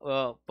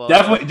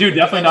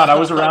definitely not. I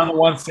was around the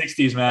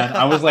 160s, man.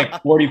 I was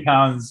like 40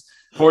 pounds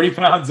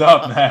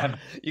up, man.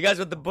 You guys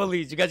with the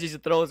bullies. You guys used to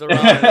throw us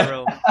around in the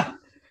room.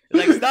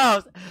 Like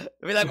stop.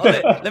 Be like,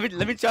 oh,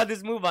 let me try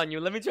this move on you.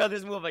 Let me try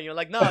this move on you.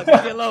 Like, no,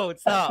 leave me alone.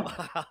 Stop.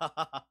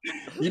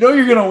 You know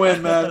you're gonna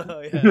win, man.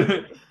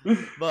 Yeah.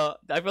 But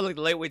I feel like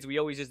the lightweights, we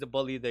always used to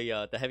bully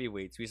the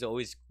heavyweights. We used to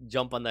always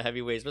jump on the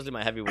heavyweights, especially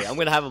my heavyweight. I'm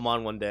gonna have him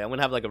on one day. I'm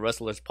gonna have like a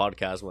wrestlers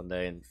podcast one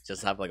day and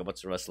just have like a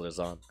bunch of wrestlers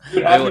on.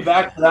 Dude, have me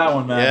back for that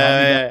one, man.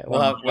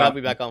 Yeah. We'll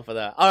be back on for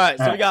that. All right,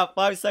 so we got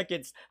 5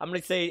 seconds. I'm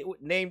gonna say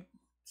name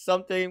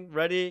something.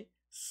 Ready,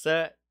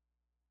 set,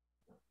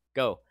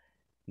 go.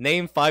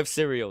 Name 5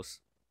 cereals.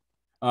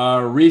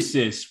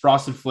 Reese's,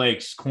 Frosted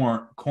Flakes,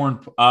 corn,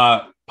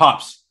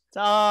 Pops.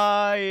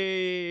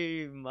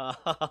 Time.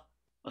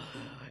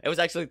 It was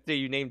actually 3.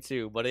 You named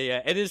 2, but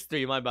yeah, it is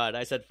 3. My bad.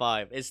 I said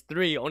 5. It's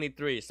 3. Only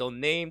 3. So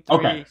name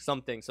 3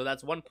 something. So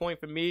that's 1 point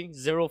for me,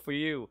 0 for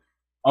you.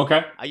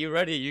 Okay. Are you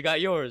ready? You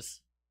got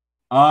yours.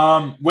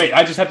 Wait.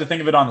 I just have to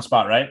think of it on the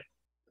spot, right?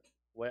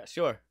 Well,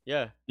 sure.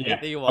 Yeah. Yeah.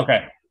 Anything you want.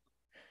 Okay.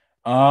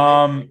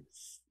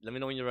 Let me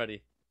know when you're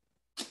ready.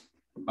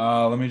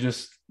 Let me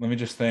just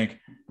think.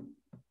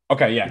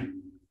 Okay. Yeah.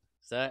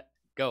 Set.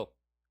 Go.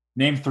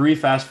 Name 3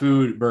 fast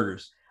food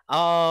burgers.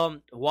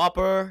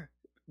 Whopper,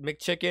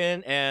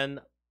 McChicken,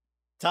 and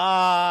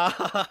time.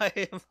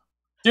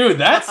 Dude,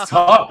 that's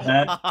tough,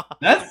 man.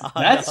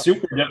 That's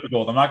super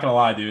difficult. I'm not gonna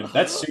lie, dude.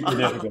 That's super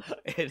difficult.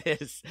 It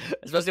is,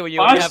 especially when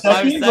you only have 5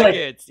 seconds.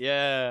 Like,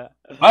 yeah.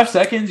 5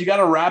 seconds. You got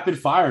a rapid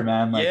fire,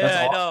 man. Like, yeah,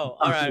 that's awesome. I know.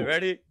 All right,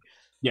 ready?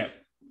 Yeah.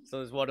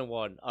 So it's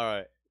 1-1. All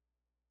right.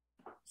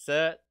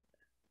 Set.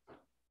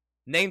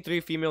 Name 3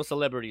 female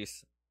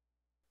celebrities.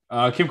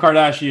 Kim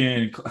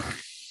Kardashian.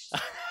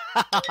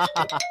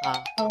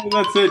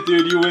 That's it,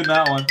 dude. You win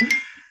that one.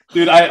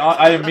 Dude,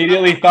 I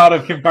immediately thought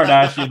of Kim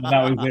Kardashian, and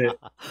that was it.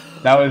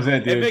 That was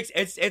it, dude.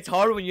 It's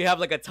hard when you have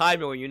like a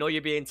timer when you know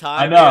you're being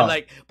timed. I know.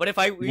 Like, but if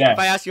I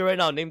ask you right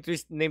now, name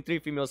three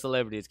female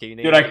celebrities, can you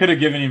name? Dude, I could have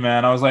given you,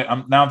 man. I was like,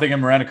 I'm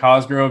thinking Miranda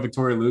Cosgrove,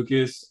 Victoria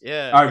Lucas.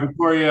 Yeah. All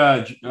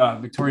right,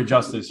 Victoria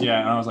Justice. Yeah,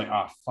 and I was like,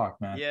 oh fuck,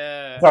 man.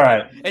 Yeah. It's all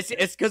right.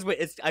 It's because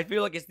I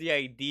feel like it's the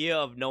idea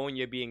of knowing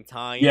you're being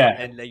timed. Yeah.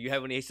 And you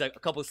have only a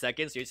couple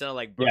seconds, so you're trying to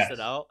like burst it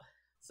out.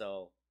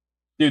 So.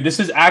 Dude, this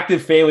is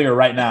active failure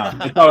right now.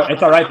 It's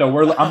all right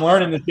though. I'm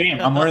learning this game.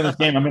 I'm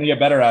gonna get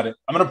better at it.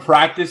 I'm gonna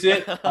practice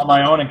it on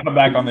my own and come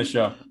back on this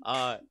show.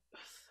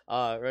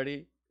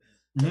 Ready?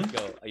 Mm-hmm. Let's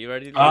go. Are you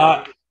ready?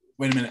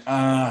 Wait a minute.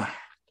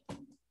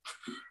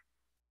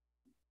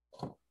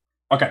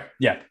 Okay.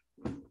 Yeah.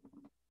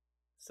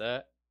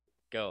 Set.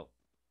 Go.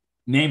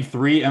 Name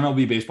 3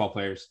 MLB baseball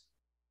players.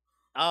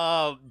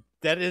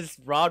 Dennis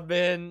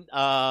Rodman,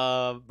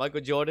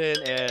 Michael Jordan,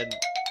 and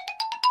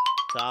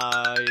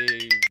Time.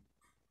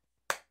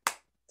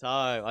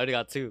 I already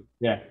got 2.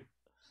 Yeah.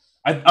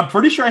 I'm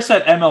pretty sure I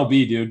said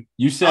MLB, dude.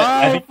 You said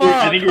I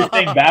think you're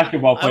saying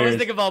basketball players. I was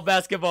thinking about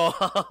basketball.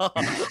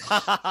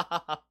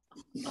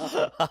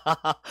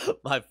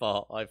 My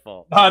fault.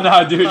 Oh,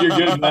 no, dude, you're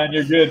good, man.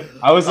 You're good.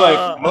 I was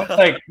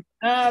like,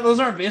 those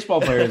aren't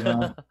baseball players,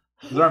 man.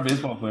 Those aren't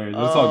baseball players.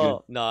 That's all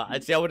good. No,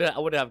 I'd say I would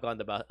have gone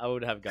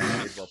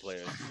baseball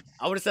players.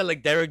 I would have said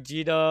like Derek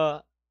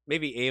Jeter,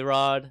 maybe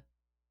A-Rod.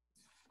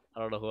 I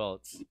don't know who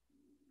else.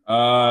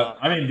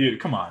 I mean,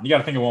 dude, come on. You got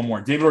to think of one more.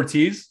 David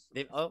Ortiz.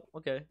 Oh,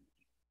 okay.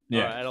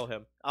 Yeah. All right, I know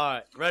him. All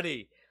right,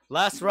 ready.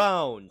 Last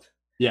round.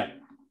 Yeah.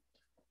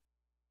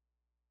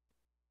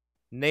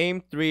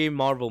 Name 3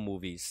 Marvel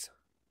movies.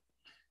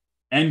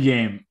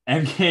 Endgame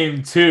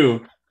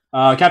 2.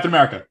 Captain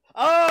America.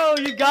 Oh,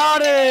 you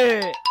got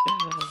it.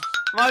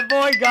 My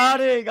boy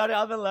got it. Got it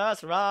on the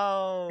last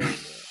round.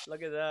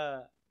 Look at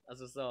that. That's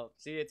what's up.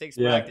 See, it takes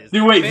practice.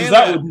 Dude, wait, does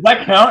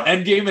that count?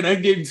 Endgame and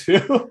Endgame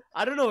 2?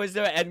 I don't know. Is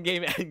there an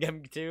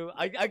Endgame 2?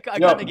 I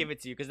gotta give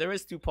it to you because there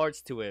is 2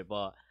 parts to it,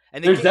 but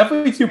there's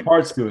definitely 2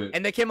 parts to it.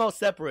 And they came out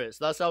separate,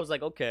 so that's why I was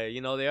like, okay,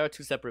 they are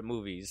 2 separate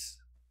movies.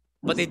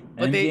 But they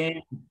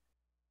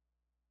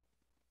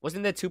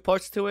wasn't there 2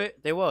 parts to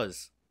it? There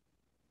was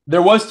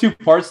 2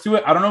 parts to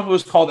it. I don't know if it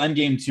was called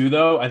Endgame 2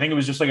 though. I think it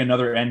was just like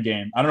another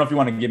Endgame. I don't know if you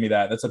want to give me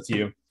that. That's up to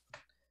you.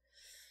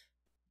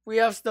 We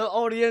have the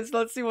audience.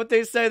 Let's see what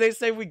they say. They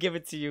say we give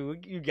it to you.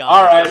 You got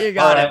all it. Right, you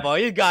got it, boy.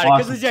 You got awesome. it.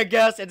 Because it's your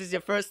guest and it's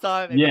your first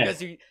time. And yeah.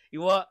 because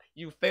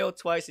you failed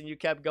twice and you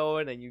kept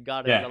going and you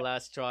got it in the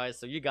last try.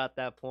 So you got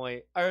that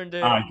point. Earned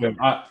it. All right, good.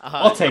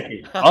 I'll take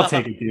it. I'll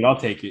take it, dude. I'll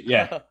take it.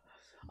 Yeah.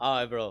 All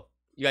right, bro.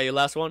 You got your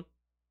last one?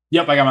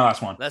 Yep, I got my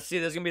last one. Let's see.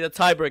 There's going to be the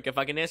tiebreak. If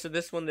I can answer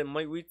this one, then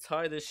might we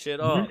tie this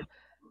shit up.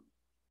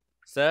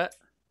 Set.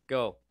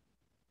 Go.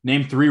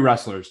 Name 3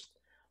 wrestlers.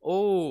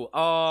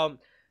 Oh,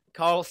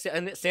 Carl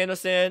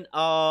Sanderson.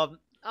 Fuck.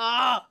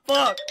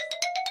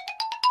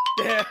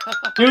 Yeah.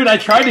 Dude, I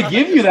tried to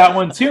give you that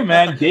one too,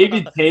 man.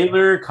 David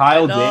Taylor,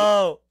 Kyle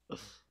Dane.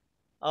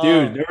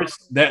 Dude, I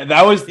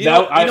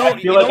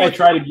feel like I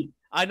tried to.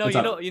 I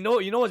know. You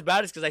know what's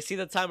bad is because I see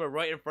the timer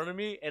right in front of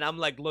me, and I'm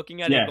like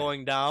looking at it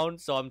going down.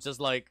 So I'm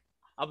just like,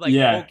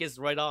 focused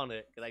right on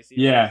it because I see.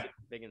 Yeah.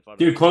 Big in front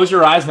Dude, of me. close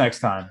your eyes next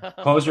time.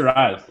 Close your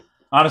eyes.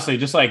 Honestly,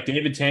 just like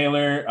David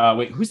Taylor.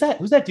 Wait, who's that?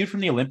 Who's that dude from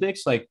the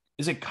Olympics? Like,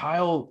 is it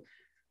Kyle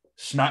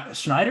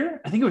Schneider.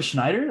 I think it was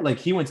Schneider. Like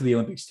he went to the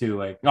Olympics too.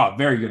 Like, oh,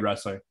 very good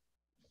wrestler.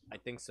 I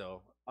think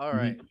so. All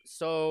right.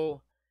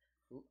 So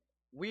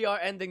we are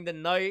ending the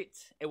night.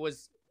 It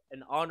was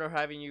an honor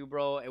having you,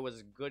 bro. It was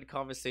a good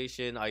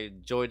conversation. I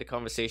enjoyed the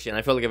conversation.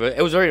 I feel like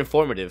it was very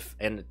informative.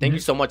 And thank you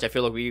so much. I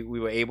feel like we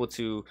were able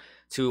to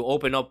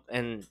open up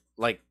and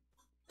like,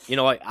 you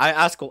know, I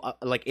ask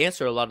like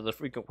answer a lot of the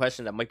frequent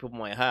questions that people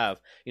might have.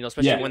 You know,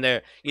 especially when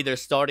they're either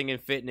starting in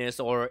fitness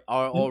or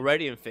are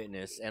already in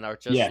fitness and are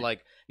just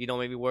like, you know,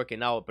 maybe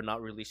working out but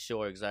not really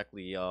sure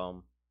exactly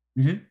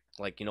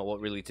like, you know, what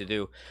really to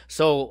do.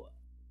 So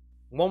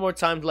one more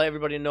time to let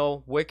everybody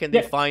know, where can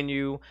they find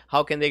you?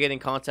 How can they get in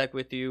contact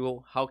with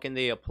you? How can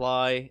they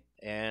apply?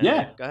 And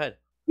go ahead.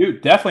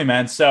 Dude, definitely,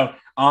 man. So,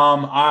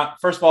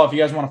 first of all, if you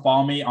guys want to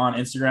follow me on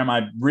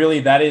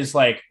Instagram, that is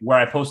like where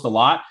I post a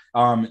lot.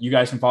 You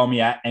guys can follow me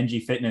at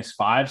NG Fitness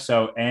 5.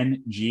 So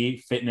NG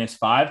Fitness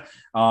 5.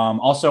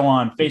 Also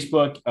on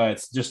Facebook,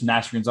 it's just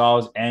Nasser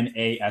Gonzalez,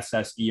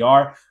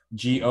 NASSER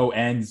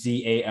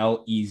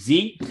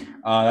GONZALEZ.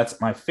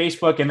 That's my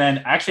Facebook. And then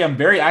actually I'm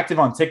very active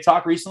on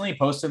TikTok recently,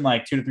 posting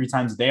like 2 to 3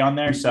 times a day on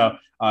there. So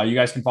you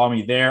guys can follow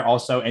me there.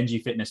 Also NG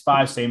Fitness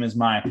 5, same as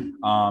my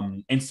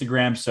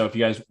Instagram. So if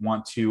you guys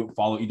want to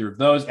follow either of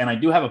those, and I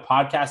do have a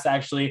podcast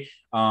actually.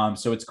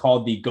 So it's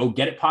called the Go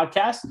Get It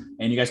podcast,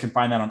 and you guys can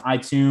find that on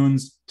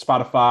iTunes,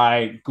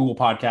 Spotify, Google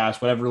Podcasts,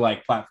 whatever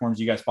like platforms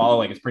you guys follow.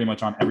 Like it's pretty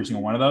much on every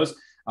single one of those.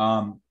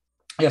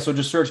 So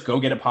just search Go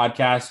Get It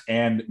podcast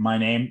and my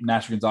name,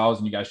 Nasser Gonzalez,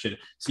 and you guys should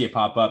see it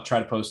pop up. Try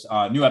to post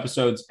new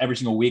episodes every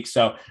single week.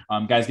 So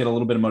guys get a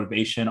little bit of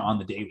motivation on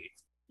the daily.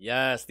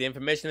 Yes, the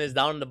information is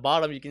down in the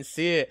bottom. You can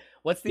see it.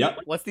 What's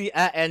the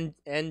at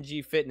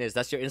NG Fitness?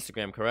 That's your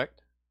Instagram,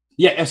 correct?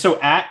 Yeah,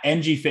 so at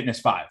NG Fitness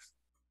 5.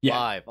 Yeah.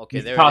 5.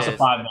 Okay, there toss it is. A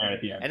 5 there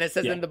at the end. And it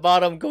says in the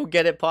bottom, Go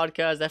Get It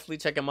podcast. Definitely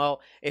check him out.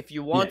 If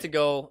you want to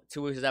go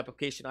to his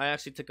application, I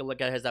actually took a look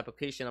at his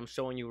application. I'm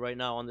showing you right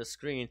now on the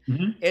screen.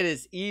 It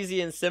is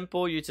easy and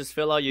simple. You just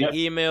fill out your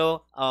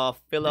email,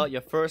 fill out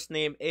your first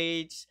name,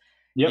 age,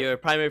 your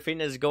primary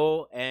fitness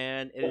goal,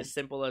 and it is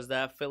simple as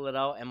that. Fill it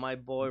out, and my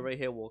boy right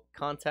here will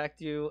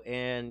contact you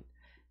and,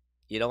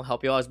 you know,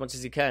 help you out as much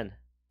as he can.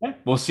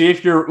 We'll see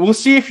if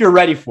you're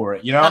ready for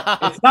it. You know,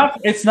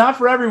 it's not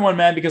for everyone,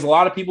 man, because a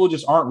lot of people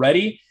just aren't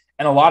ready.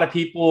 And a lot of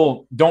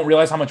people don't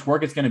realize how much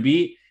work it's going to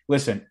be.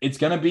 Listen, it's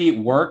going to be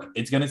work.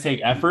 It's going to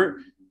take effort,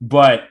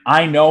 but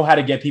I know how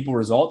to get people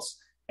results.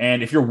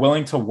 And if you're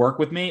willing to work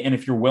with me, and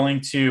if you're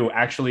willing to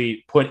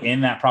actually put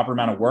in that proper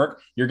amount of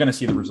work, you're going to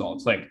see the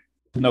results. Like,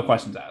 no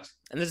questions asked.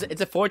 And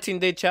it's a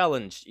 14-day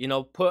challenge. You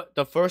know,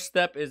 the first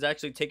step is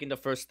actually taking the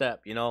first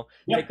step. You know,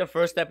 take the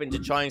first step into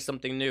trying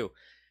something new.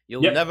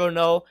 You'll never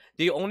know.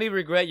 The only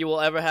regret you will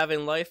ever have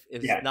in life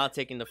is not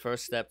taking the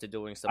first step to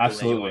doing something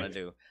that you want to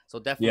do. So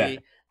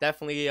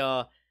definitely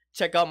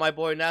check out my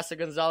boy Nasser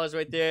Gonzalez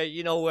right there.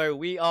 You know where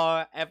we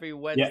are every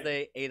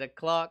Wednesday, 8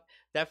 o'clock.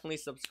 Definitely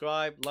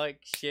subscribe,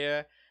 like,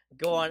 share.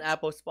 Go on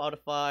Apple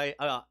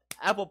Podcasts,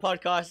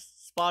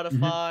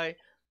 Spotify,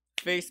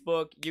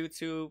 Facebook,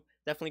 YouTube.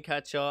 Definitely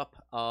catch up.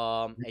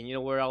 And you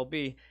know where I'll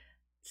be.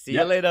 See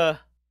you later.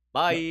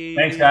 Bye.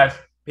 Thanks, guys.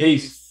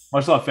 Peace.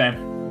 Much love,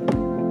 fam.